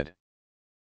cubical head,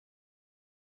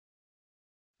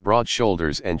 broad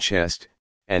shoulders and chest,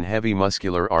 and heavy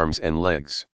muscular arms and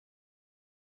legs.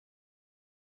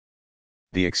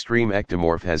 The extreme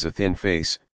ectomorph has a thin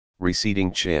face,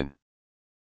 receding chin,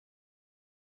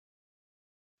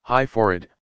 high forehead,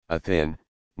 a thin,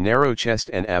 narrow chest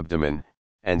and abdomen,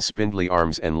 and spindly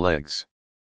arms and legs.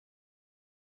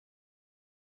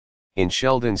 In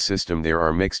Sheldon's system there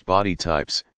are mixed body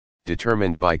types,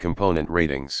 determined by component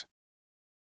ratings.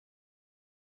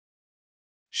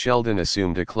 Sheldon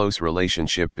assumed a close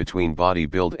relationship between body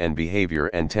build and behavior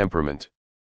and temperament.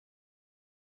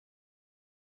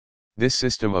 This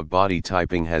system of body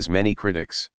typing has many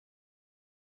critics.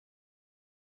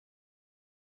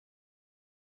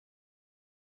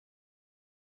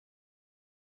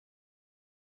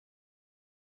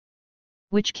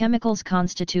 Which chemicals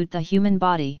constitute the human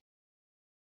body?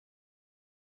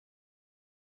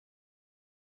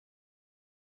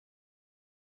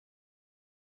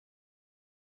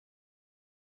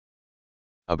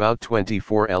 About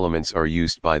 24 elements are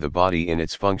used by the body in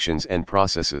its functions and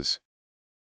processes.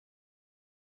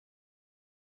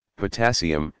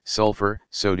 Potassium, sulfur,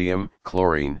 sodium,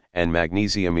 chlorine, and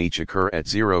magnesium each occur at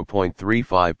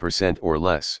 0.35% or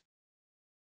less.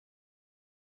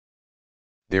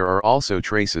 There are also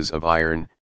traces of iron,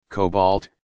 cobalt,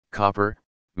 copper,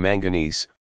 manganese,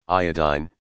 iodine,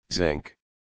 zinc,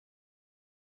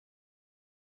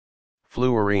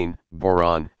 fluorine,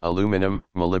 boron, aluminum,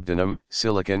 molybdenum,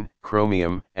 silicon,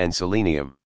 chromium, and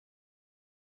selenium.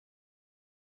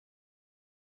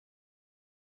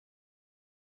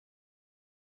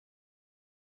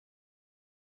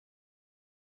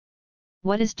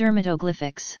 What is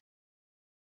dermatoglyphics?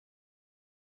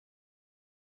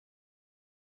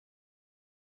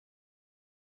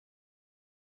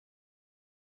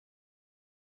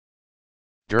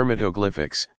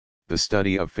 Dermatoglyphics, the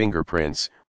study of fingerprints,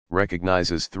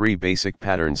 recognizes 3 basic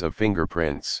patterns of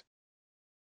fingerprints.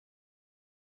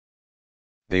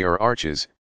 They are arches,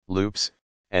 loops,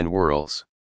 and whorls.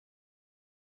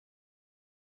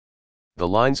 The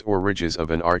lines or ridges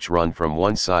of an arch run from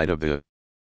one side of the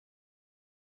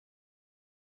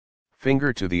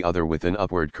finger to the other with an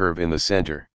upward curve in the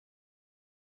center.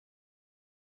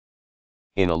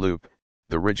 In a loop,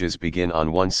 the ridges begin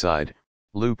on one side,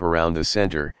 loop around the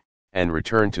center, and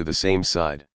return to the same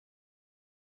side.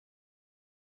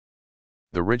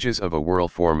 The ridges of a whorl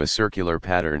form a circular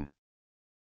pattern.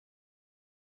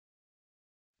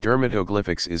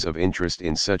 Dermatoglyphics is of interest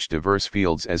in such diverse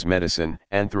fields as medicine,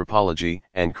 anthropology,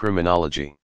 and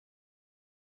criminology.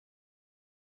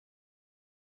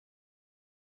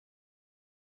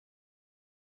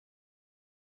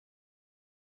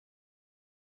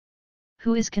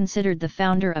 Who is considered the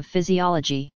founder of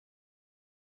physiology?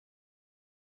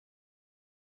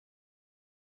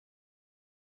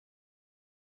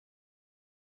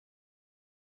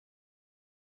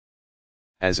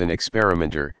 As an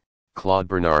experimenter, Claude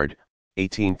Bernard,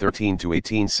 1813 to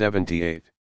 1878.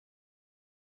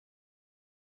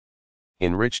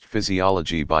 Enriched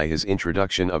physiology by his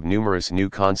introduction of numerous new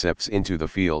concepts into the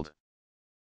field.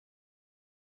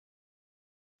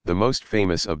 The most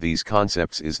famous of these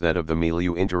concepts is that of the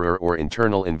milieu intérieur or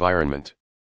internal environment.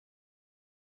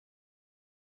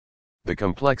 The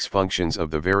complex functions of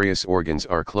the various organs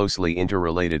are closely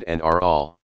interrelated and are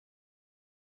all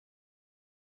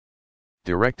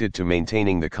directed to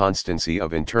maintaining the constancy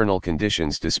of internal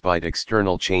conditions despite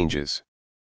external changes.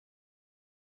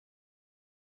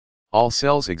 All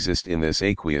cells exist in this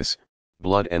aqueous,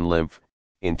 blood and lymph,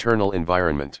 internal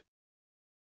environment,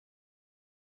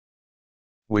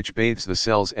 which bathes the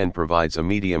cells and provides a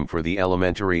medium for the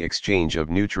elementary exchange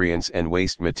of nutrients and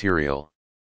waste material.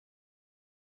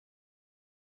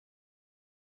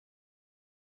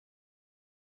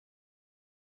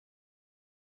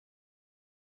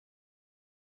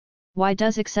 Why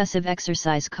does excessive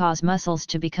exercise cause muscles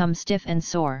to become stiff and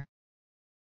sore?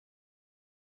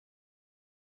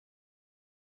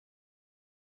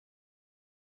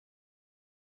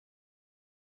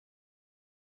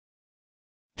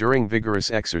 During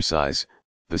vigorous exercise,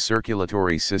 the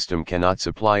circulatory system cannot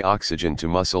supply oxygen to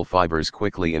muscle fibers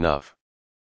quickly enough.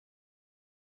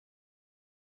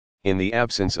 In the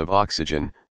absence of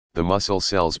oxygen, the muscle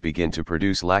cells begin to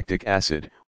produce lactic acid,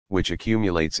 which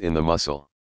accumulates in the muscle.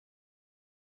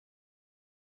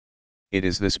 It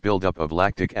is this buildup of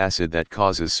lactic acid that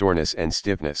causes soreness and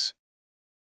stiffness.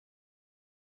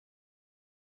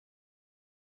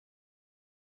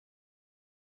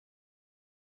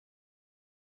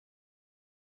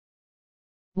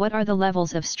 What are the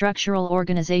levels of structural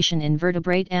organization in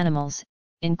vertebrate animals,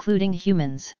 including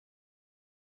humans?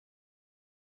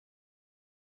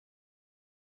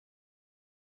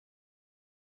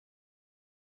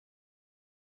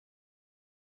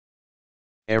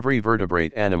 Every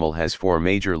vertebrate animal has 4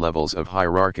 major levels of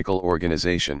hierarchical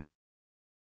organization: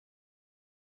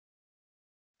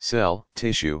 cell,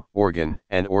 tissue, organ,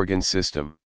 and organ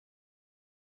system.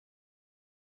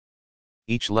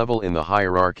 Each level in the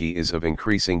hierarchy is of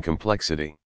increasing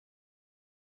complexity,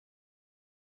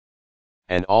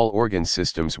 and all organ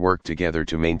systems work together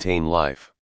to maintain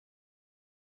life.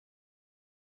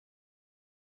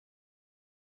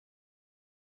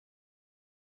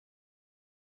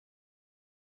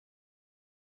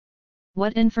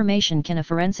 What information can a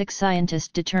forensic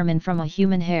scientist determine from a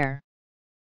human hair?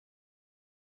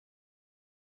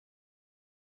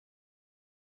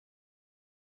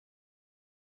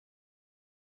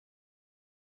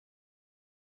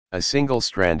 A single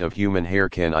strand of human hair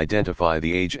can identify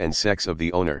the age and sex of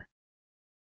the owner,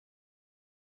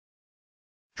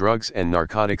 drugs and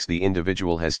narcotics the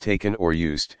individual has taken or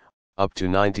used, up to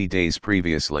 90 days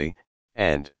previously,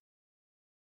 and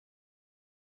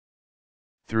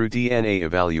through DNA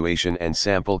evaluation and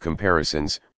sample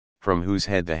comparisons, from whose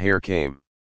head the hair came.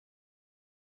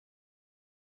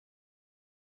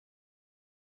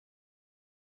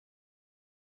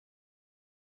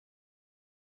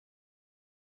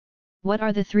 What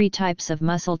are the 3 types of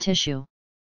muscle tissue?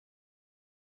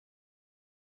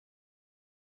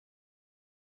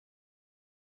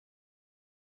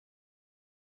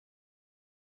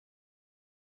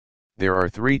 There are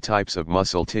 3 types of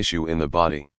muscle tissue in the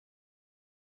body.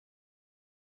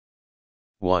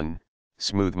 1.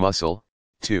 Smooth muscle,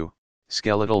 2.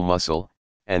 Skeletal muscle,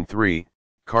 and 3.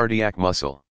 Cardiac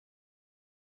muscle.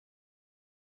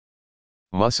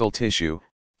 Muscle tissue,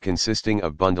 consisting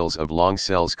of bundles of long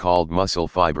cells called muscle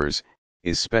fibers,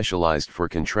 is specialized for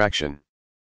contraction.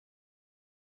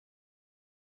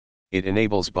 It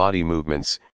enables body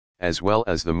movements, as well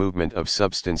as the movement of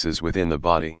substances within the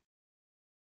body.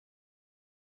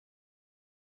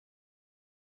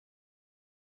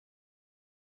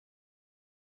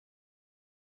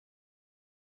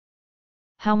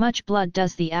 How much blood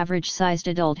does the average-sized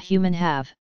adult human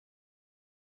have?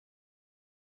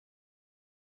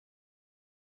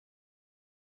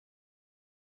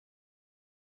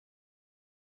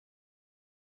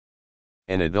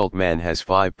 An adult man has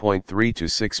 5.3 to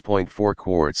 6.4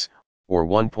 quarts, or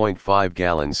 1.5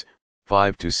 gallons,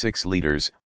 5 to 6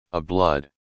 liters, of blood,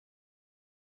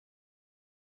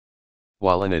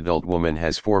 while an adult woman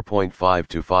has 4.5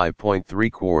 to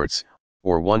 5.3 quarts,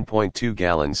 or 1.2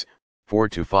 gallons, 4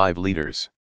 to 5 liters.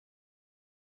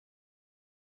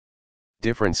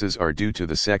 Differences are due to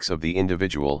the sex of the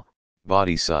individual,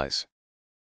 body size,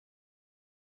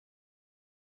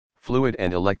 fluid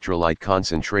and electrolyte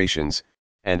concentrations,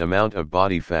 and amount of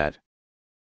body fat.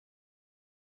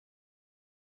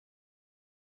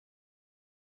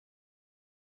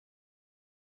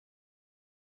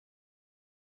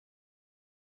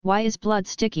 Why is blood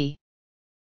sticky?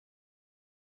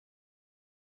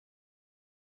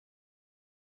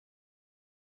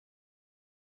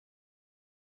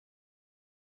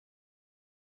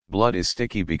 Blood is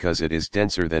sticky because it is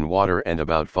denser than water and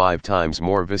about 5 times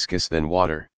more viscous than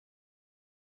water.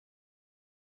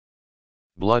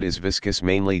 Blood is viscous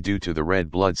mainly due to the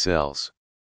red blood cells.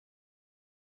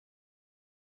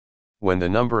 When the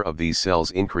number of these cells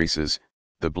increases,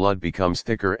 the blood becomes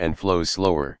thicker and flows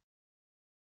slower.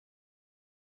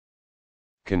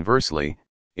 Conversely,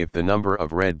 if the number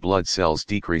of red blood cells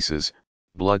decreases,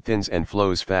 blood thins and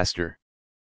flows faster.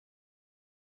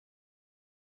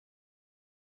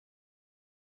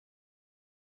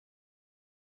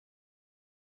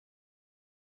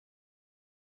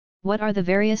 What are the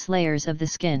various layers of the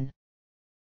skin?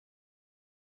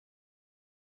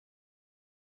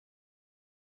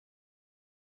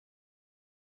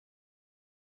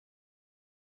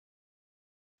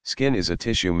 Skin is a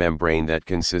tissue membrane that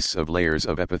consists of layers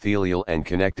of epithelial and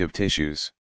connective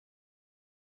tissues.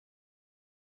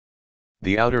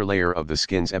 The outer layer of the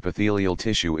skin's epithelial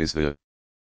tissue is the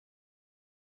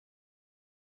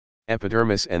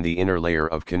epidermis, and the inner layer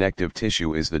of connective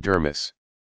tissue is the dermis.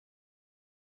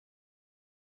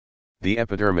 The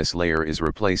epidermis layer is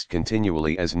replaced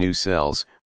continually as new cells,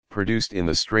 produced in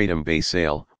the stratum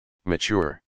basale,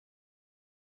 mature,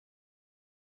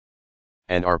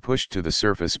 and are pushed to the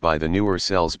surface by the newer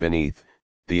cells beneath.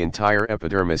 The entire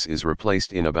epidermis is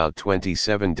replaced in about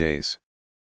 27 days.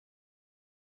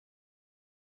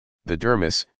 The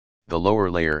dermis, the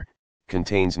lower layer,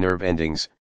 contains nerve endings,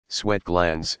 sweat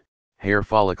glands, hair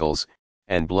follicles,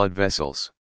 and blood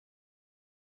vessels.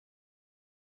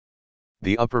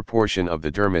 The upper portion of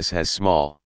the dermis has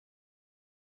small,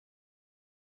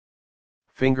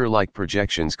 finger-like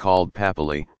projections called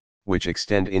papillae, which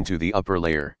extend into the upper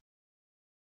layer.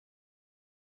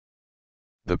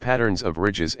 The patterns of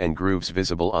ridges and grooves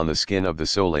visible on the skin of the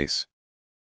soles,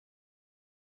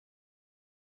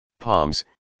 palms,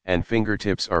 and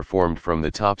fingertips are formed from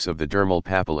the tops of the dermal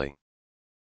papillae.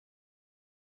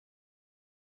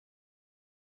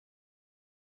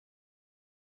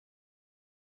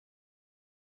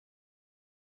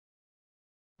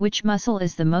 Which muscle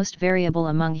is the most variable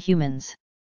among humans?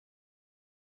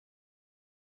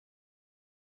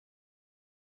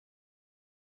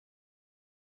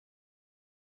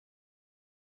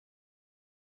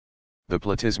 The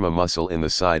platysma muscle in the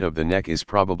side of the neck is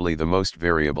probably the most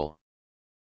variable.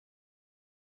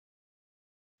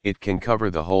 It can cover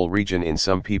the whole region in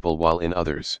some people while in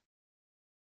others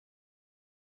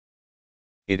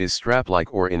it is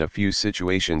strap-like, or in a few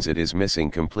situations it is missing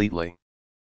completely.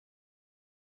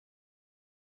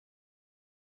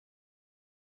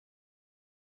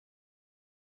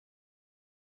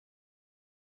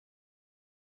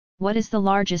 What is the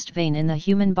largest vein in the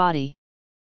human body?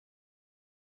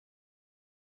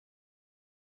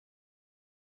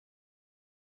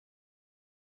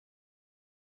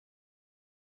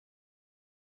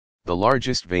 The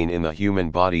largest vein in the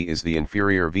human body is the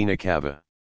inferior vena cava,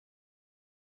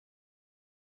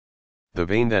 the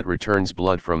vein that returns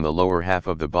blood from the lower half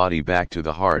of the body back to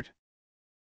the heart.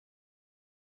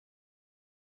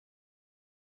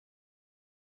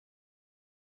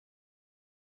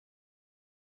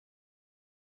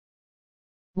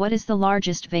 What is the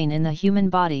largest vein in the human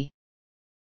body?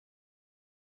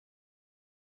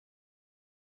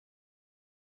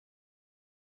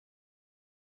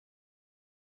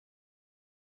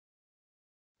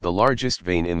 The largest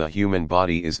vein in the human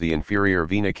body is the inferior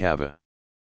vena cava,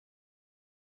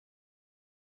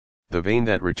 the vein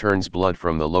that returns blood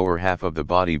from the lower half of the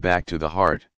body back to the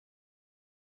heart.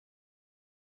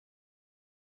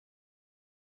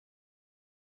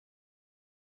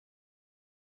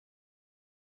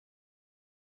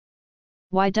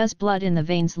 Why does blood in the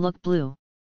veins look blue?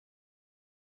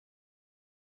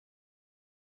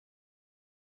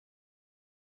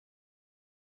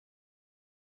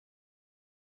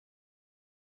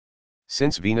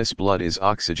 Since venous blood is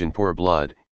oxygen-poor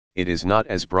blood, it is not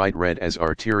as bright red as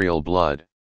arterial blood.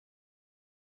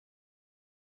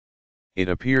 It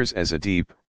appears as a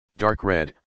deep, dark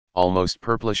red, almost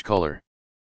purplish color.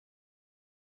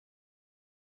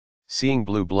 Seeing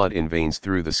blue blood in veins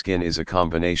through the skin is a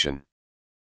combination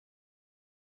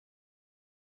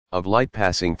of light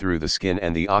passing through the skin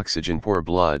and the oxygen-poor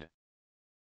blood.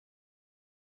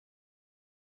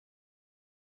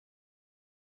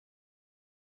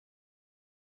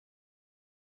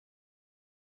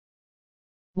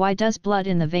 Why does blood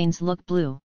in the veins look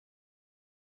blue?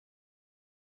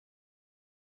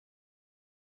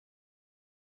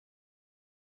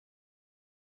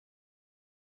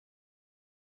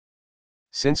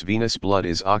 Since venous blood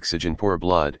is oxygen-poor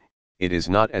blood, it is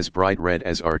not as bright red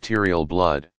as arterial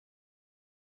blood.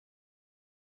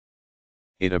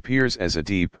 It appears as a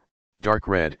deep, dark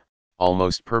red,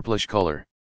 almost purplish color.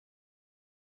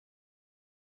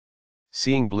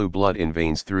 Seeing blue blood in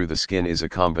veins through the skin is a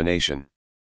combination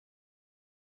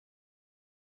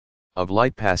of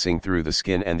light passing through the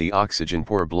skin and the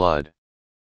oxygen-poor blood.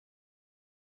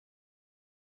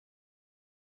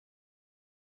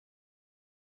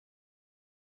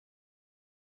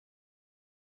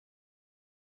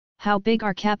 How big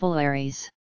are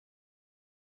capillaries?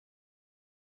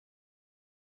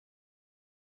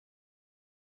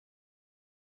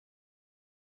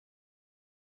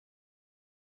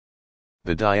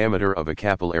 The diameter of a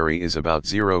capillary is about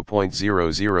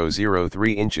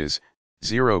 0.0003 inches,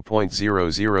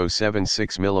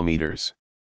 0.0076 millimeters,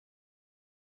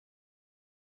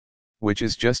 which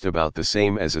is just about the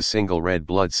same as a single red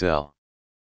blood cell.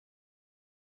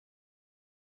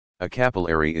 A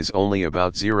capillary is only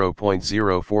about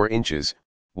 0.04 inches,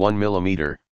 1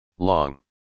 millimeter, long.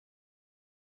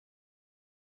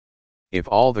 If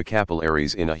all the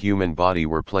capillaries in a human body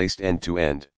were placed end to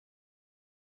end,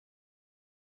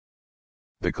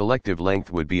 the collective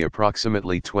length would be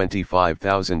approximately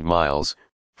 25,000 miles,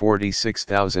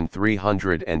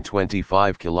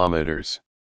 46,325 kilometers,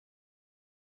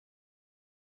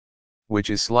 which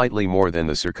is slightly more than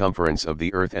the circumference of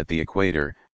the Earth at the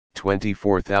equator,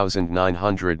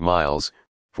 24,900 miles,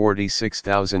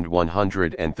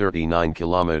 46,139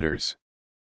 kilometers.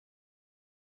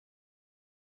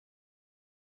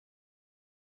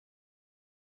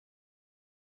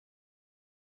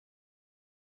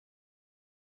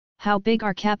 How big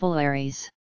are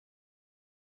capillaries?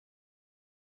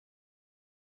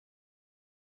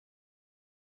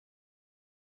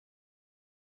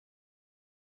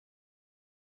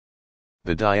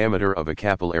 The diameter of a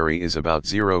capillary is about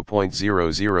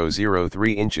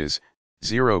 0.0003 inches,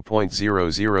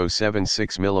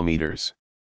 0.0076 millimeters,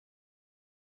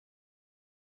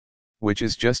 which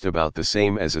is just about the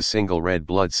same as a single red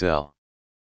blood cell.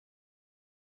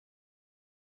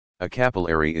 A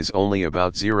capillary is only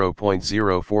about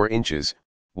 0.04 inches,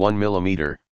 1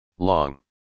 millimeter, long.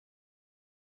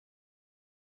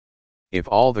 If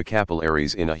all the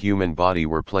capillaries in a human body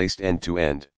were placed end to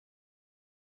end,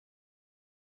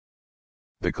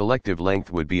 the collective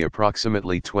length would be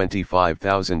approximately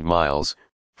 25,000 miles,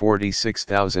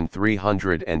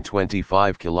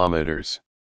 46,325 kilometers,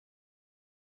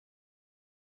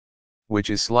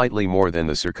 which is slightly more than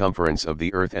the circumference of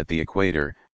the Earth at the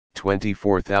equator,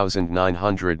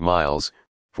 24,900 miles,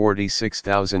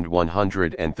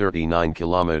 46,139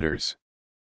 kilometers.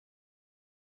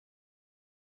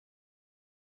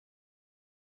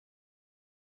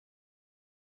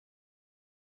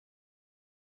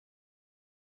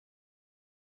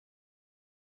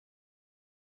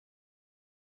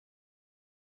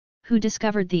 Who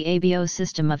discovered the ABO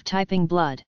system of typing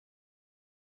blood?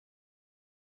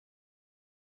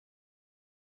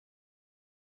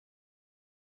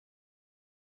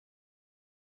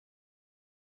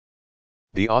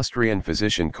 The Austrian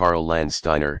physician Karl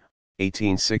Landsteiner,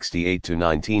 1868 to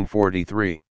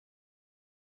 1943,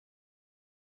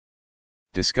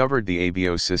 discovered the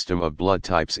ABO system of blood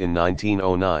types in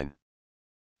 1909.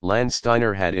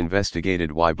 Landsteiner had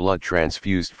investigated why blood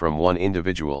transfused from one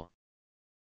individual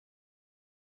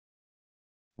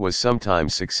was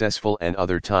sometimes successful and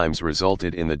other times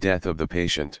resulted in the death of the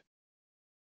patient.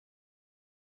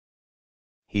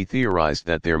 He theorized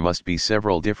that there must be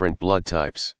several different blood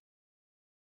types.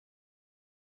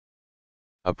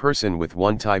 A person with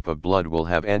one type of blood will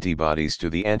have antibodies to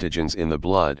the antigens in the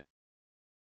blood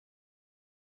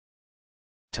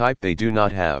type they do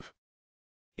not have.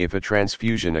 If a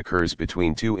transfusion occurs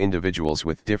between two individuals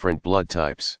with different blood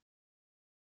types,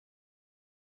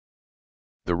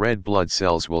 the red blood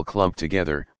cells will clump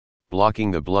together, blocking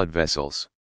the blood vessels.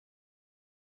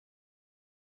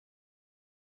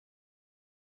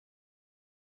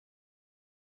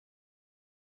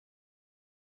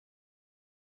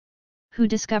 Who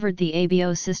discovered the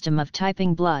ABO system of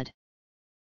typing blood?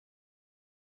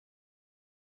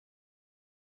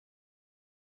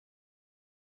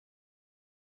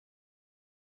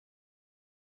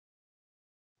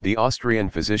 The Austrian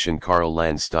physician Karl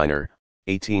Landsteiner,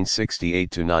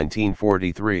 1868 to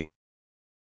 1943,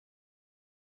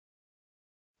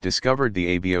 discovered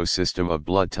the ABO system of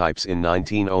blood types in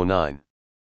 1909.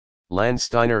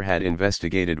 Landsteiner had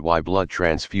investigated why blood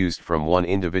transfused from one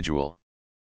individual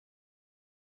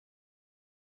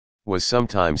was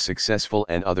sometimes successful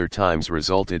and other times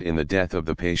resulted in the death of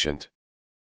the patient.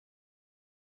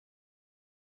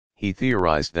 He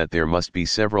theorized that there must be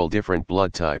several different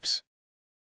blood types.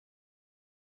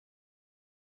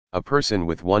 A person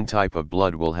with one type of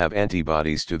blood will have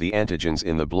antibodies to the antigens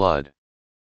in the blood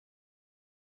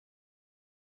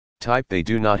type they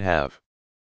do not have.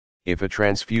 If a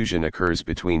transfusion occurs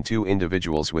between two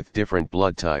individuals with different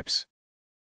blood types,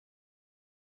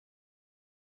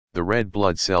 The red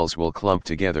blood cells will clump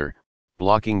together,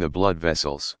 blocking the blood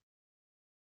vessels.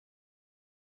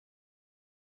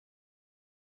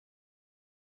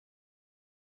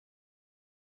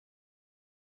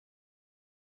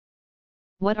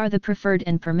 What are the preferred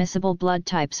and permissible blood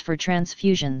types for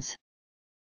transfusions?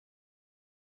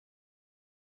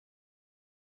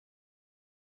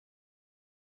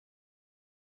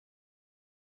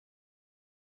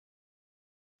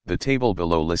 The table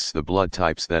below lists the blood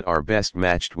types that are best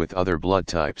matched with other blood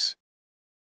types.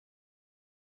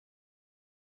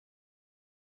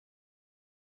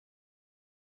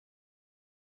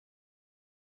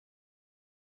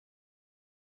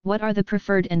 What are the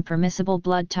preferred and permissible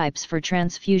blood types for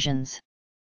transfusions?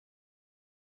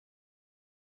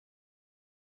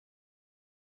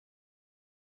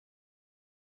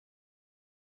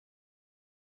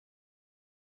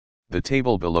 The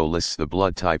table below lists the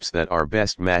blood types that are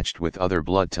best matched with other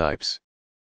blood types.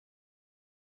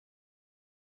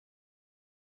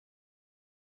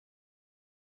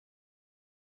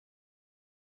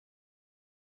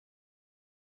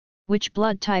 Which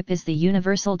blood type is the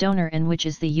universal donor and which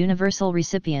is the universal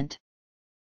recipient?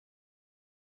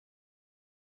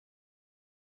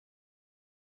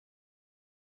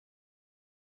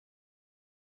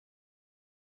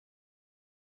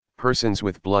 Persons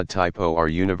with blood type O are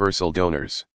universal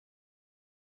donors.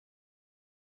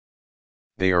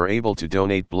 They are able to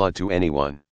donate blood to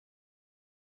anyone.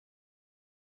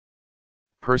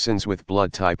 Persons with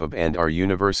blood type AB and are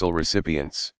universal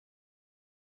recipients.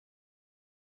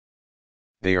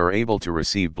 They are able to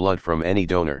receive blood from any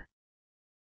donor.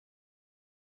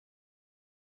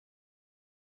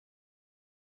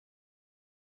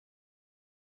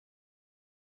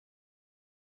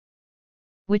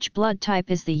 Which blood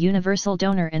type is the universal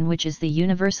donor and which is the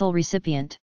universal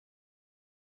recipient?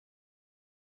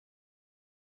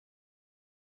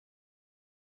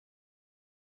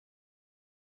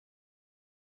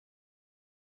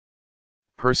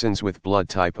 Persons with blood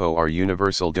type O are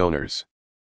universal donors.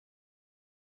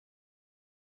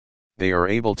 They are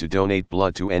able to donate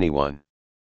blood to anyone.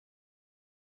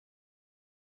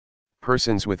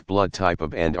 Persons with blood type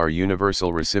AB and are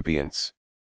universal recipients.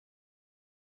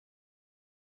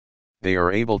 They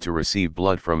are able to receive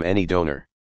blood from any donor.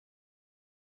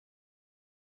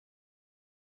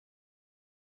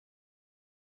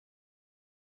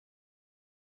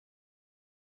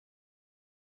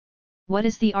 What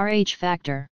is the Rh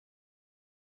factor?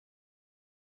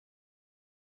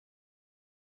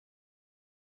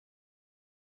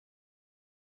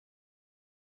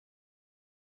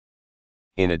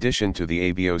 In addition to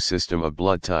the ABO system of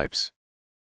blood types,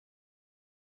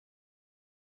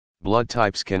 blood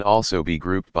types can also be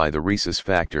grouped by the rhesus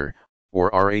factor, or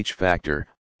Rh factor,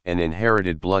 an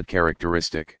inherited blood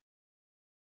characteristic.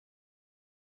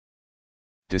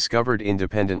 Discovered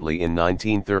independently in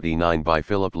 1939 by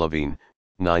Philip Levine,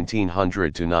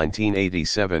 1900 to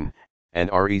 1987, and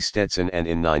R. E. Stetson, and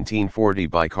in 1940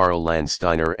 by Karl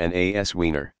Landsteiner and A. S.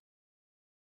 Wiener.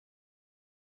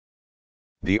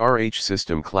 The Rh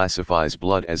system classifies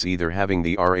blood as either having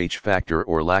the Rh factor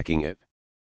or lacking it.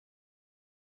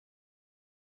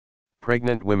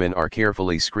 Pregnant women are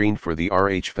carefully screened for the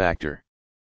Rh factor.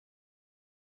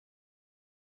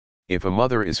 If a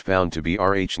mother is found to be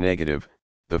Rh negative,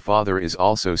 the father is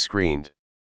also screened.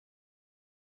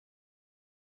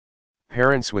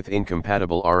 Parents with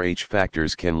incompatible Rh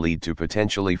factors can lead to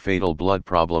potentially fatal blood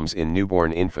problems in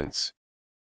newborn infants.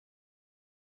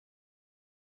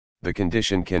 The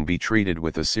condition can be treated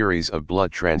with a series of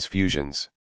blood transfusions.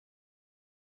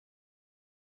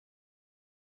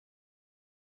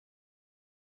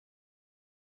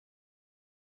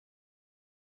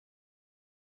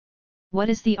 What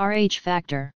is the Rh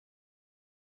factor?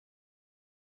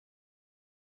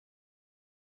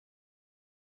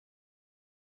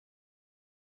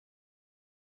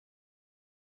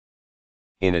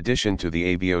 In addition to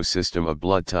the ABO system of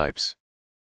blood types,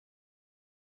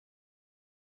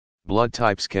 blood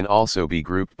types can also be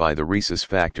grouped by the rhesus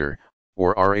factor,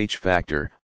 or Rh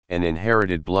factor, an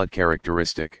inherited blood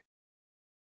characteristic.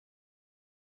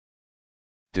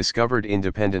 Discovered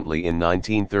independently in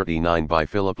 1939 by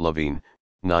Philip Levine,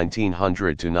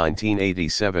 1900 to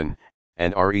 1987,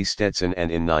 and R. E. Stetson, and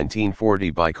in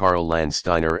 1940 by Karl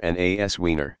Landsteiner and A. S.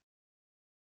 Wiener.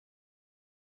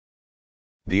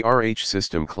 The Rh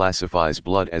system classifies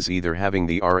blood as either having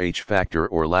the Rh factor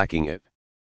or lacking it.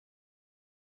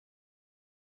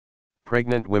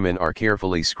 Pregnant women are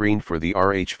carefully screened for the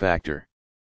Rh factor.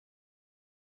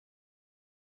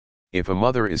 If a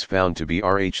mother is found to be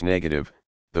Rh negative,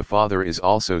 the father is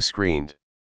also screened.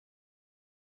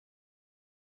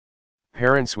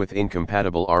 Parents with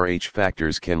incompatible Rh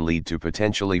factors can lead to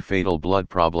potentially fatal blood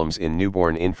problems in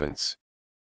newborn infants.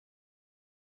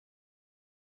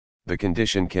 The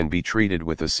condition can be treated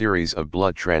with a series of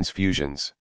blood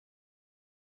transfusions.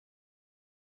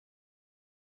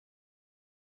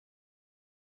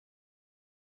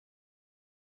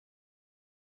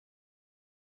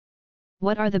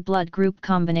 What are the blood group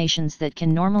combinations that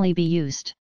can normally be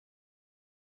used?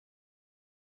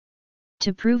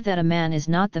 To prove that a man is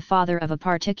not the father of a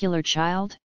particular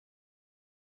child?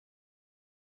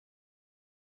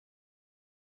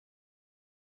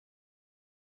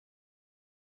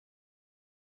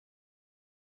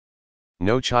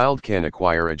 No child can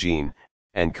acquire a gene,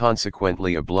 and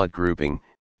consequently a blood grouping,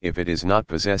 if it is not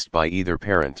possessed by either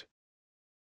parent.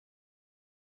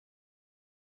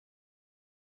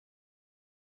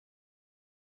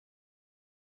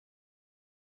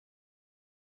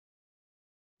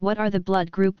 What are the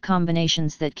blood group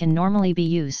combinations that can normally be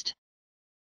used?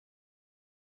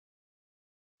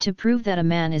 To prove that a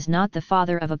man is not the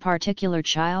father of a particular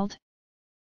child?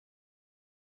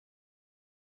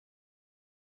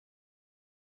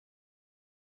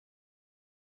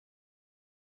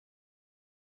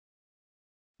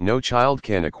 No child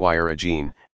can acquire a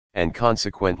gene, and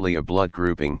consequently a blood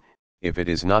grouping, if it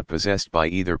is not possessed by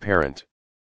either parent.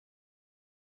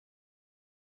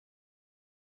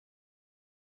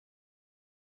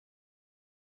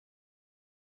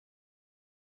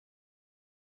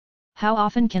 How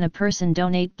often can a person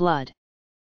donate blood?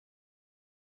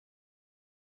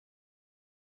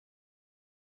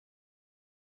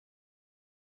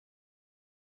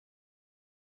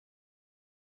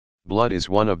 Blood is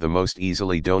one of the most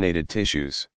easily donated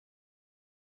tissues.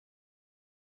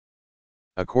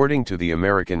 According to the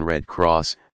American Red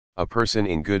Cross, a person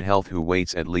in good health who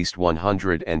weighs at least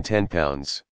 110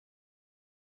 pounds,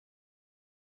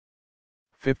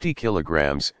 50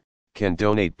 kilograms, can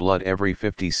donate blood every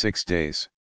 56 days.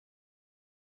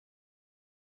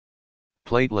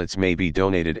 Platelets may be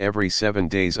donated every 7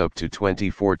 days up to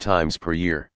 24 times per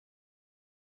year.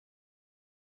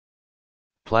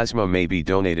 Plasma may be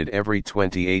donated every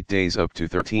 28 days up to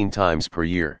 13 times per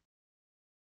year.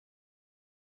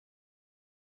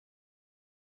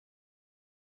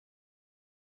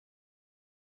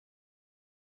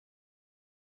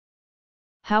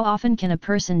 How often can a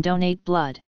person donate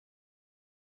blood?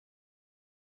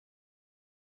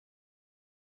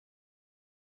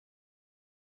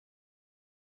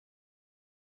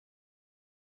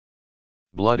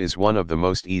 Blood is one of the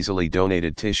most easily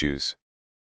donated tissues.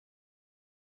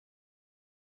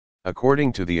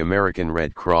 According to the American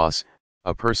Red Cross,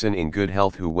 a person in good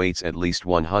health who weighs at least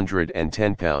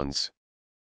 110 pounds,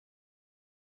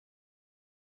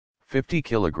 50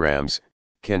 kilograms,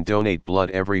 can donate blood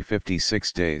every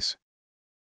 56 days.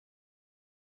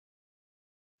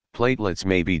 Platelets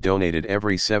may be donated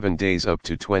every 7 days up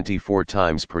to 24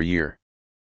 times per year.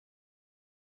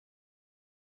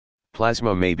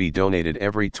 Plasma may be donated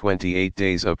every 28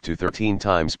 days up to 13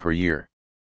 times per year.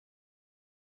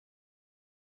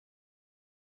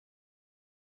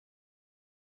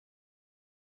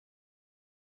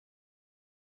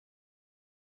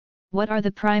 What are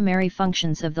the primary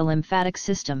functions of the lymphatic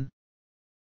system?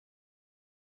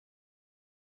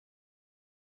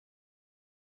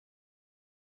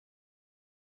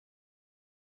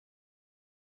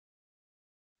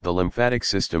 The lymphatic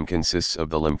system consists of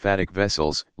the lymphatic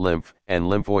vessels, lymph, and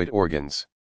lymphoid organs.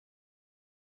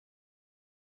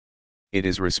 It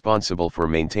is responsible for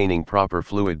maintaining proper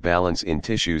fluid balance in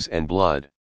tissues and blood.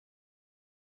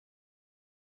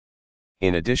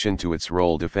 In addition to its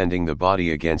role defending the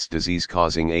body against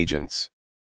disease-causing agents.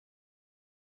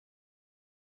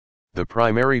 The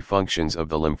primary functions of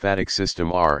the lymphatic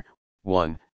system are,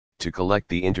 1. To collect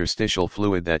the interstitial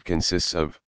fluid that consists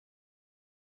of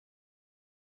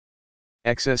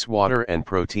excess water and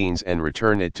proteins and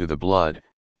return it to the blood.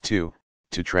 2.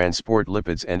 To transport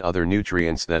lipids and other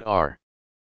nutrients that are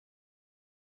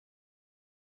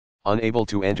unable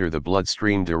to enter the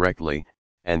bloodstream directly,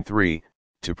 and 3.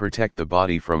 To protect the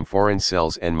body from foreign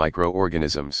cells and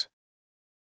microorganisms.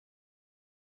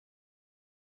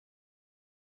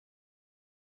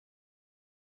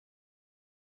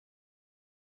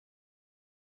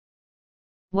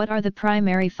 What are the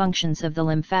primary functions of the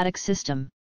lymphatic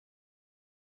system?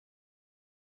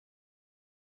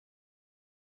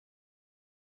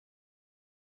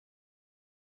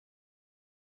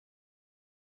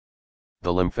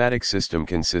 The lymphatic system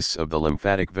consists of the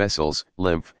lymphatic vessels,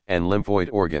 lymph, and lymphoid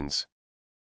organs.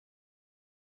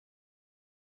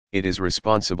 It is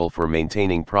responsible for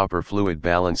maintaining proper fluid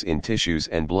balance in tissues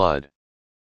and blood.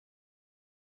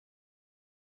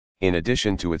 in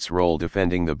addition to its role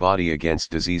defending the body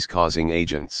against disease-causing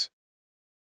agents.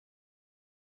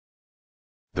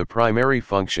 The primary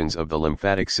functions of the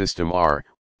lymphatic system are,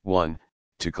 1.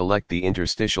 To collect the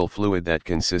interstitial fluid that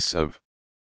consists of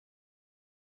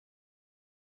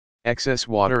excess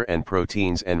water and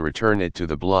proteins and return it to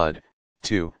the blood,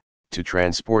 2. To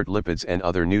transport lipids and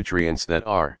other nutrients that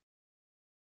are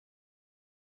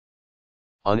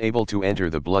unable to enter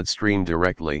the bloodstream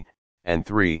directly, and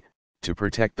 3. To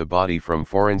protect the body from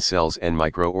foreign cells and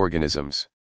microorganisms.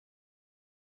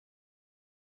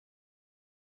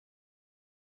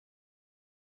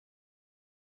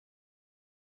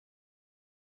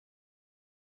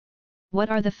 What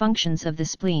are the functions of the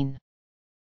spleen?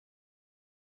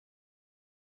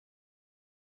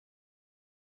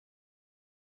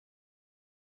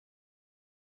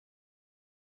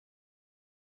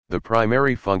 The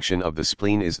primary function of the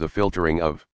spleen is the filtering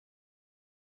of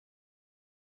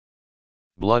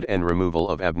blood and removal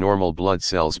of abnormal blood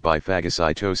cells by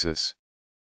phagocytosis.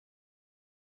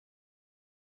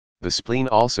 The spleen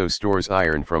also stores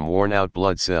iron from worn-out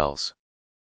blood cells,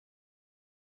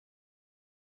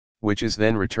 which is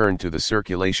then returned to the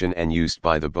circulation and used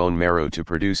by the bone marrow to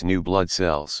produce new blood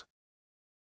cells.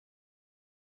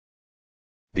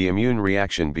 The immune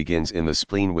reaction begins in the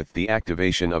spleen with the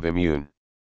activation of immune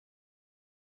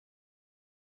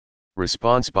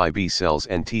response by B cells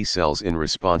and T cells in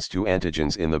response to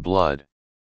antigens in the blood.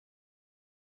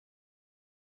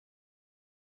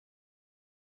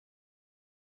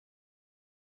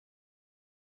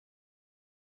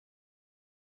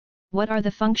 What are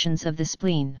the functions of the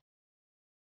spleen?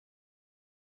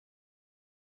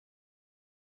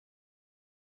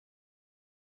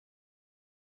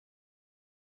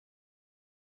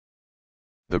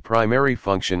 The primary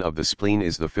function of the spleen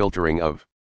is the filtering of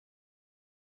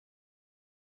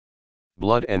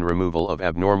blood and removal of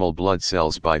abnormal blood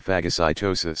cells by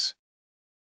phagocytosis.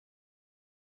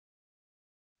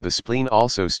 The spleen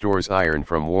also stores iron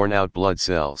from worn-out blood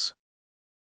cells,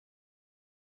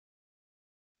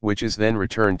 which is then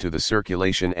returned to the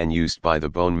circulation and used by the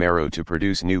bone marrow to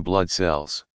produce new blood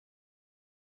cells.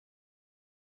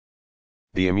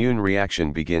 The immune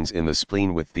reaction begins in the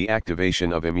spleen with the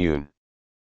activation of immune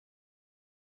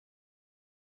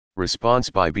response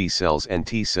by B cells and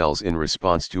T cells in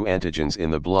response to antigens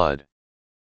in the blood.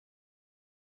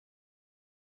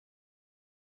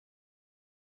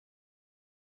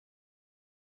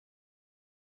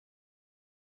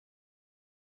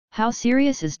 How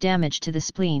serious is damage to the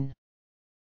spleen?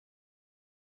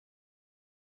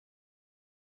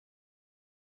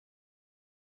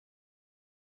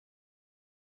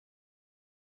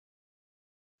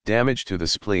 Damage to the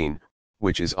spleen,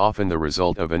 which is often the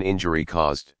result of an injury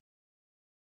caused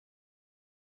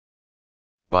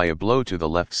by a blow to the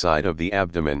left side of the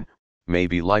abdomen, may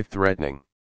be life-threatening.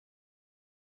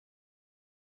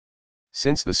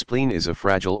 Since the spleen is a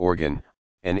fragile organ,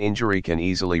 an injury can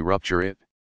easily rupture it,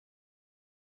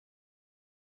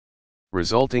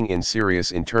 resulting in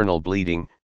serious internal bleeding,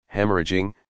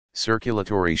 hemorrhaging,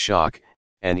 circulatory shock,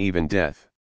 and even death.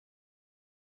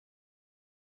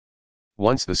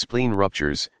 Once the spleen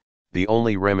ruptures, the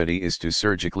only remedy is to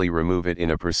surgically remove it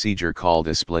in a procedure called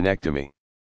a splenectomy.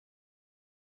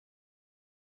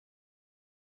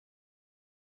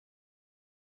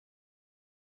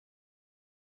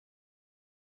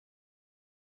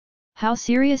 How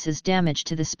serious is damage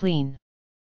to the spleen?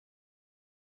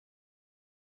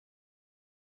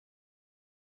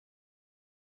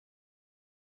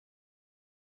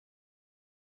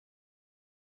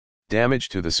 Damage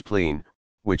to the spleen,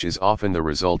 which is often the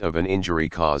result of an injury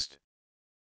caused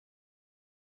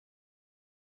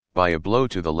by a blow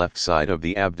to the left side of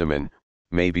the abdomen,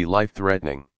 may be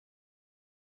life-threatening.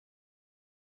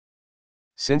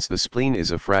 Since the spleen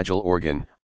is a fragile organ,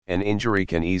 an injury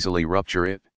can easily rupture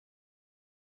it,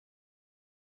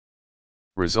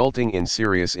 resulting in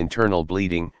serious internal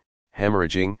bleeding,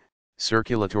 hemorrhaging,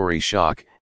 circulatory shock,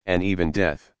 and even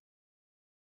death.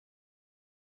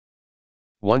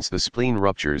 Once the spleen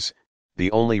ruptures,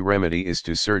 the only remedy is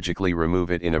to surgically remove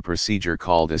it in a procedure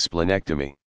called a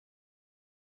splenectomy.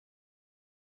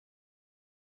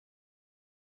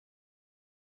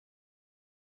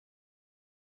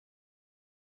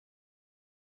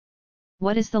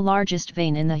 What is the largest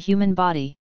vein in the human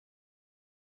body?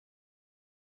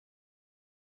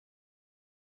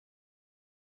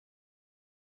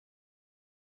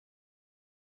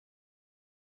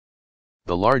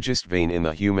 The largest vein in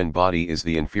the human body is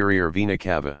the inferior vena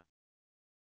cava,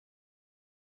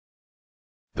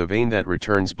 the vein that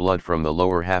returns blood from the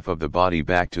lower half of the body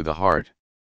back to the heart.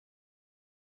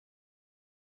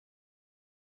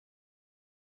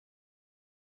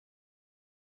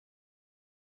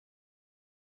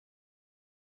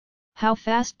 How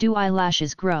fast do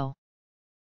eyelashes grow?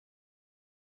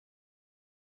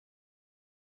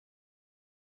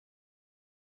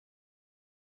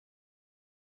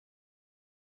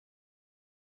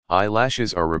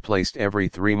 Eyelashes are replaced every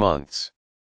 3 months.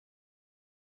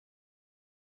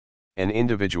 An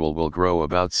individual will grow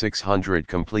about 600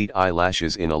 complete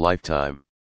eyelashes in a lifetime.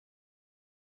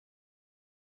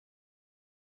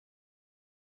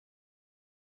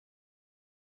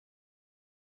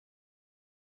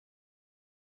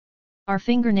 Are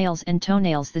fingernails and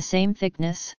toenails the same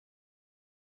thickness?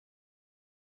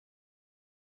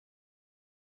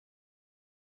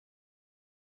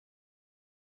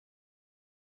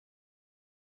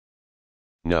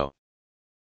 No.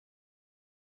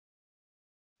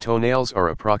 Toenails are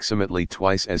approximately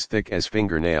twice as thick as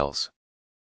fingernails.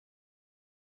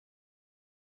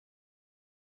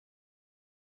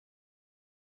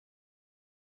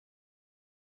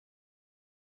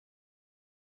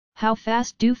 How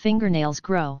fast do fingernails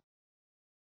grow?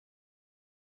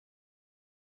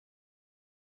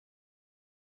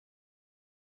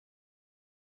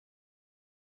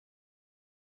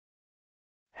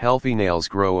 Healthy nails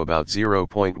grow about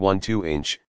 0.12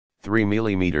 inch, 3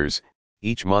 millimeters,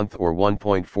 each month or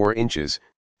 1.4 inches,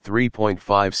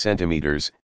 3.5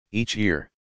 centimeters, each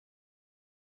year.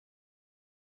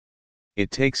 It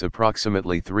takes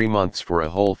approximately 3 months for a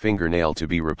whole fingernail to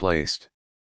be replaced.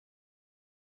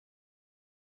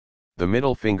 The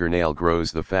middle fingernail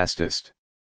grows the fastest.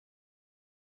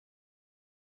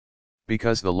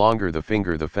 Because the longer the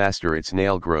finger, the faster its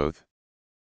nail growth.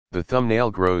 The thumbnail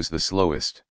grows the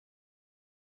slowest.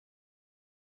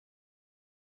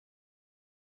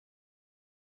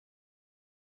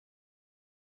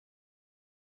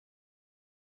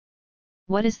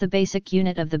 What is the basic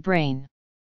unit of the brain?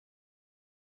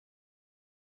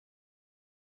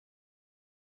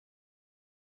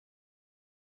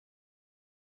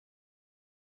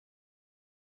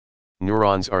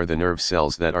 Neurons are the nerve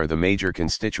cells that are the major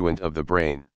constituent of the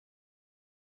brain.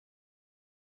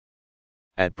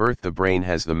 At birth, the brain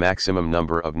has the maximum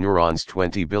number of neurons,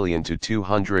 20 billion to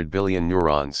 200 billion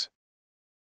neurons.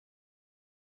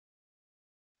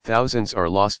 Thousands are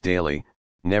lost daily,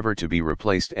 never to be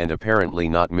replaced and apparently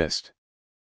not missed.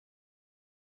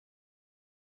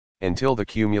 Until the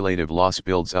cumulative loss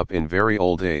builds up in very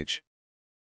old age.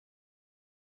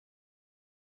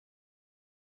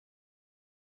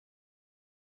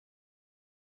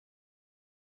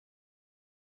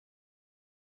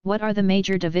 What are the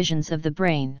major divisions of the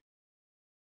brain?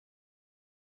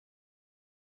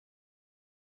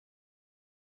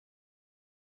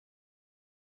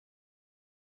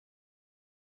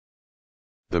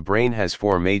 The brain has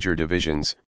 4 major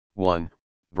divisions: 1.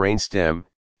 Brainstem,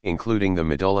 including the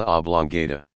medulla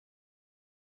oblongata,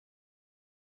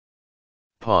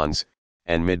 pons,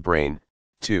 and midbrain;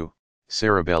 2.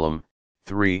 Cerebellum;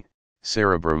 3.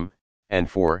 Cerebrum;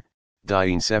 and 4.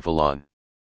 Diencephalon.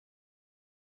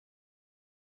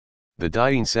 The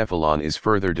diencephalon is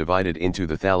further divided into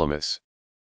the thalamus,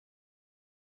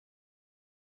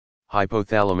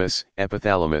 hypothalamus,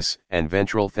 epithalamus, and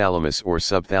ventral thalamus or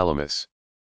subthalamus.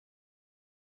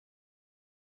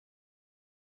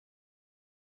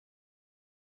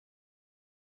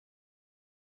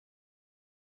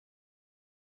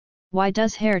 Why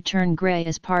does hair turn gray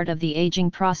as part of the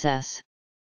aging process?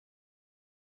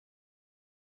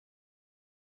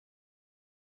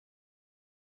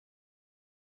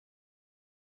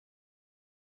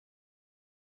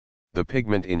 The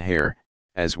pigment in hair,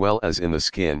 as well as in the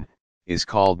skin, is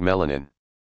called melanin.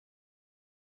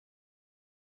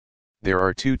 There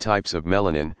are 2 types of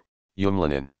melanin: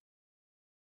 eumelanin,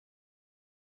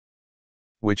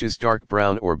 which is dark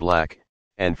brown or black,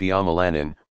 and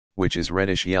pheomelanin, which is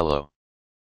reddish yellow.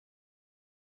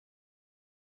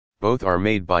 Both are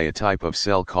made by a type of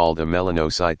cell called a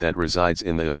melanocyte that resides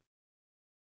in the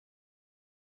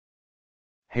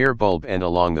hair bulb and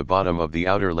along the bottom of the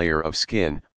outer layer of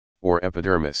skin, or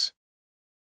epidermis.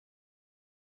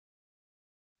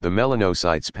 The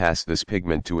melanocytes pass this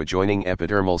pigment to adjoining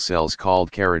epidermal cells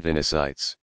called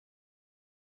keratinocytes,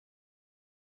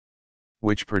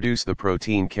 which produce the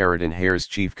protein keratin, hair's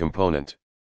chief component.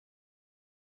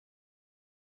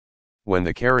 When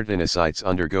the keratinocytes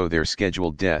undergo their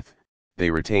scheduled death, they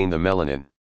retain the melanin.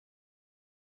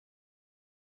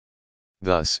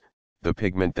 Thus, the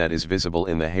pigment that is visible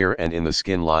in the hair and in the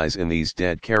skin lies in these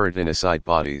dead keratinocyte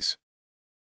bodies.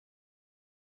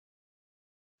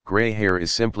 Gray hair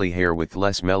is simply hair with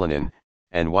less melanin,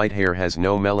 and white hair has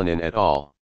no melanin at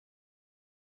all.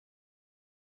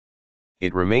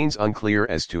 It remains unclear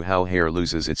as to how hair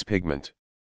loses its pigment.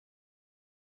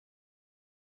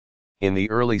 In the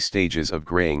early stages of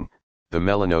graying, the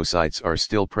melanocytes are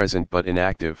still present but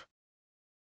inactive.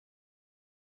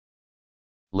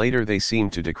 Later they seem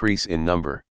to decrease in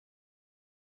number.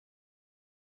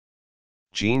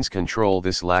 Genes control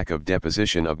this lack of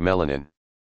deposition of melanin.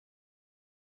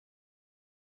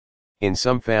 In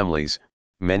some families,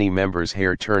 many members'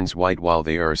 hair turns white while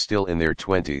they are still in their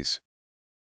 20s.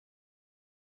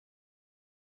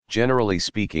 Generally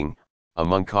speaking,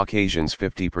 among Caucasians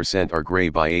 50% are gray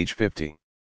by age 50.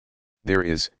 There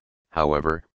is,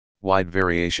 however, wide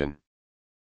variation.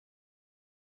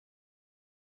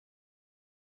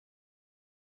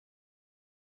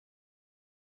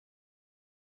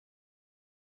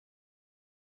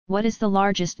 What is the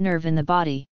largest nerve in the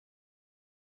body?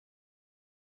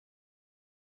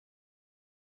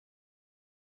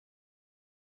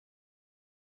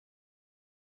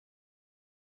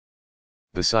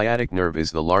 The sciatic nerve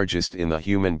is the largest in the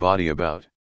human body, about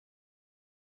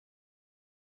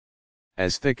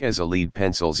as thick as a lead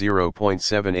pencil,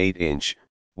 0.78 inch,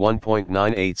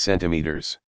 1.98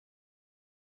 centimeters.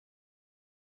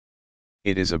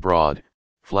 It is a broad,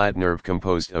 flat nerve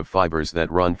composed of fibers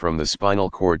that run from the spinal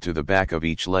cord to the back of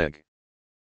each leg.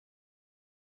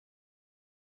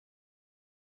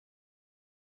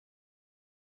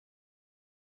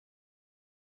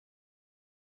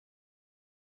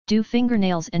 Do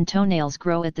fingernails and toenails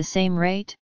grow at the same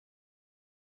rate?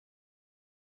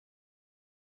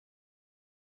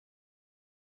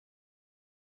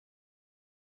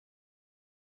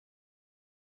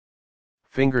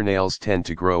 Fingernails tend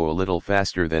to grow a little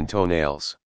faster than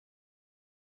toenails.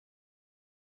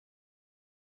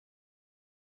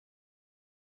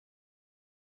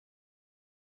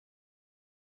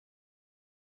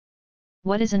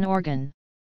 What is an organ?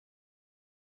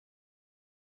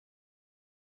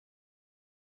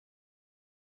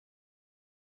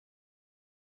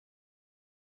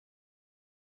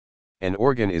 An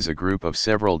organ is a group of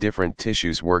several different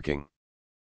tissues working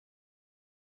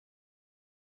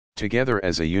together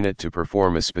as a unit to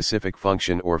perform a specific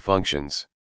function or functions.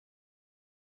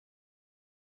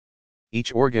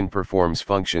 Each organ performs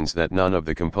functions that none of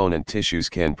the component tissues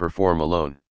can perform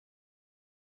alone.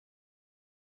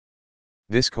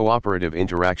 This cooperative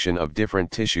interaction of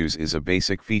different tissues is a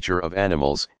basic feature of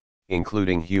animals,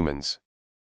 including humans.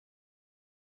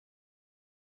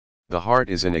 The heart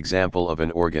is an example of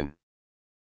an organ.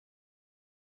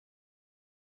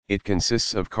 It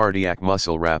consists of cardiac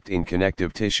muscle wrapped in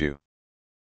connective tissue.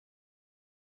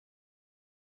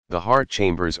 The heart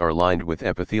chambers are lined with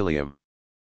epithelium.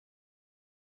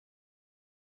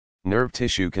 Nerve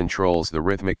tissue controls the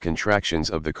rhythmic contractions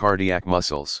of the cardiac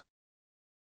muscles.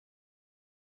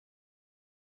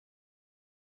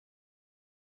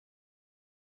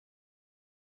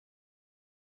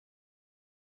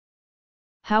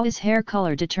 How is hair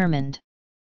color determined?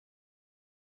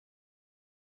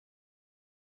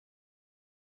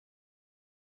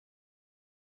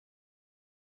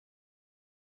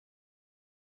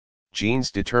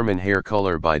 Genes determine hair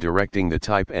color by directing the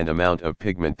type and amount of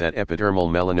pigment that epidermal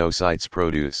melanocytes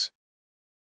produce.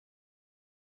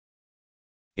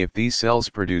 If these cells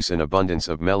produce an abundance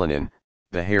of melanin,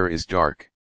 the hair is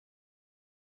dark.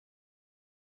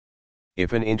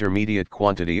 If an intermediate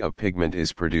quantity of pigment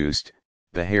is produced,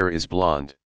 the hair is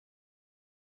blonde.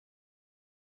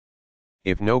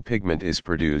 If no pigment is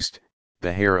produced,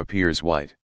 the hair appears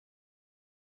white.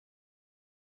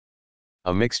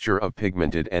 A mixture of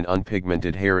pigmented and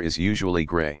unpigmented hair is usually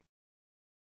gray.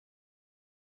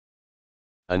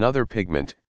 Another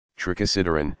pigment,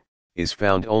 trichosiderin, is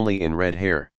found only in red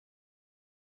hair.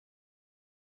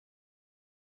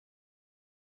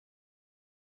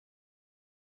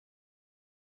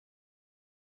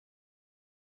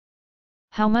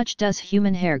 How much does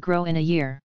human hair grow in a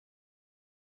year?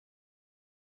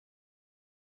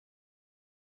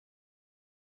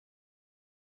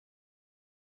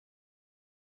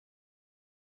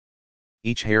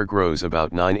 Each hair grows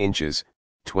about 9 inches,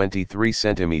 23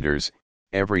 centimeters,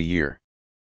 every year.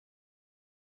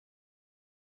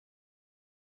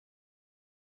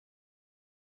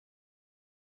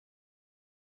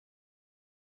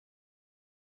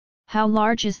 How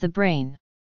large is the brain?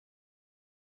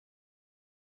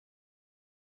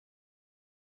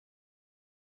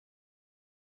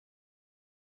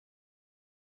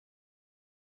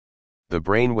 The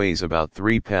brain weighs about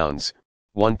 3 pounds,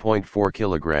 1.4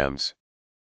 kilograms.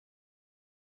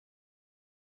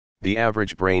 The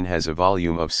average brain has a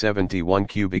volume of 71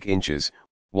 cubic inches,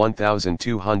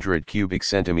 1,200 cubic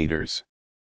centimeters.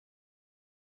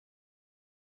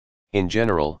 In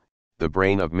general, the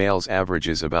brain of males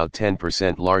averages about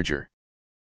 10% larger.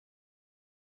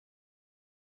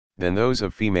 than those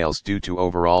of females due to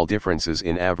overall differences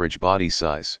in average body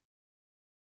size.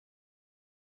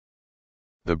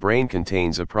 The brain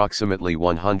contains approximately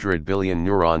 100 billion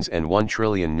neurons and 1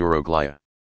 trillion neuroglia.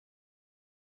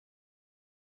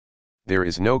 There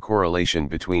is no correlation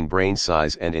between brain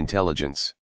size and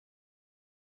intelligence.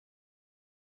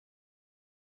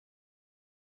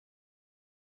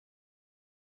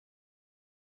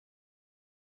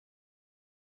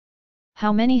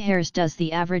 How many hairs does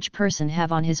the average person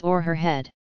have on his or her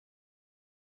head?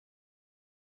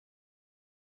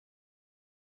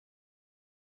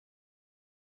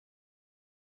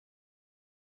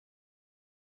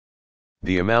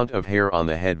 The amount of hair on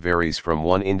the head varies from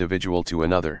one individual to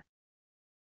another.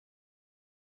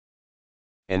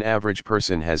 An average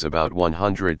person has about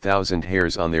 100,000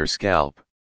 hairs on their scalp.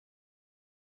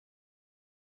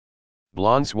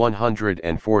 Blondes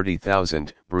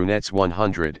 140,000, brunettes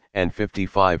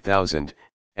 155,000,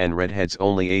 and redheads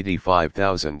only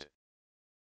 85,000.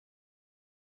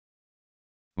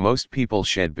 Most people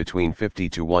shed between 50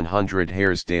 to 100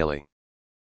 hairs daily.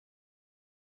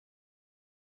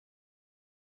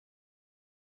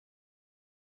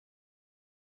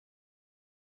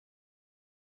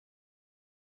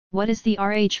 What is the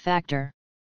Rh factor?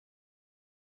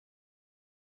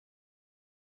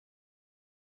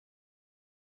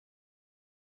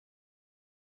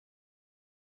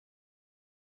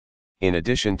 In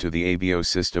addition to the ABO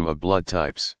system of blood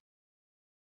types,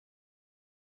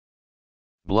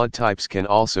 blood types can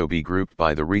also be grouped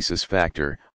by the rhesus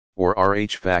factor, or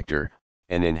Rh factor,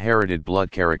 an inherited blood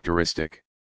characteristic.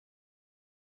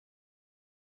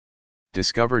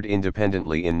 Discovered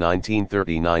independently in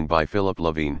 1939 by Philip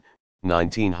Levine,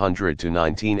 1900 to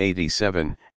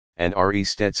 1987, and R. E.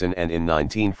 Stetson, and in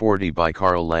 1940 by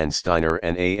Karl Landsteiner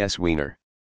and A. S. Wiener.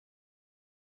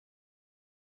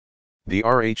 The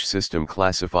Rh system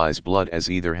classifies blood as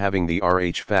either having the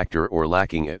Rh factor or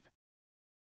lacking it.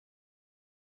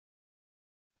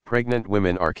 Pregnant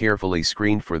women are carefully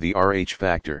screened for the Rh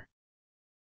factor.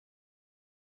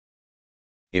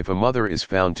 If a mother is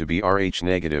found to be Rh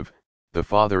negative, the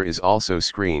father is also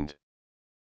screened.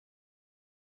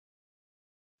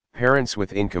 Parents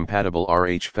with incompatible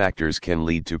Rh factors can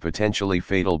lead to potentially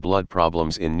fatal blood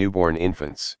problems in newborn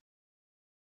infants.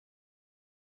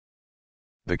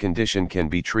 The condition can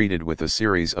be treated with a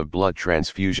series of blood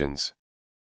transfusions.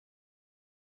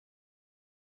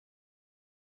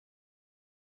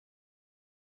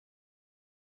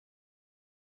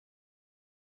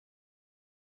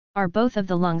 Are both of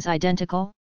the lungs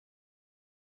identical?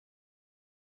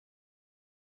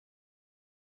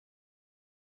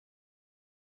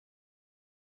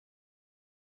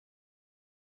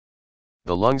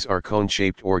 The lungs are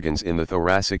cone-shaped organs in the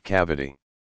thoracic cavity.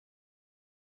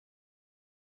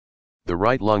 The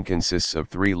right lung consists of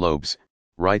 3 lobes,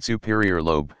 right superior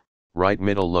lobe, right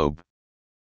middle lobe,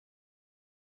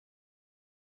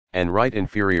 and right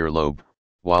inferior lobe,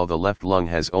 while the left lung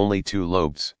has only 2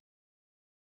 lobes.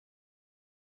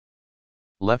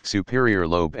 Left superior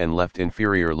lobe and left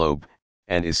inferior lobe,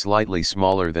 and is slightly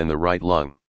smaller than the right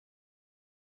lung.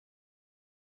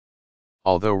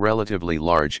 Although relatively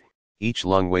large, each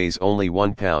lung weighs only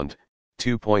 1 pound,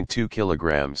 2.2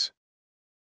 kilograms.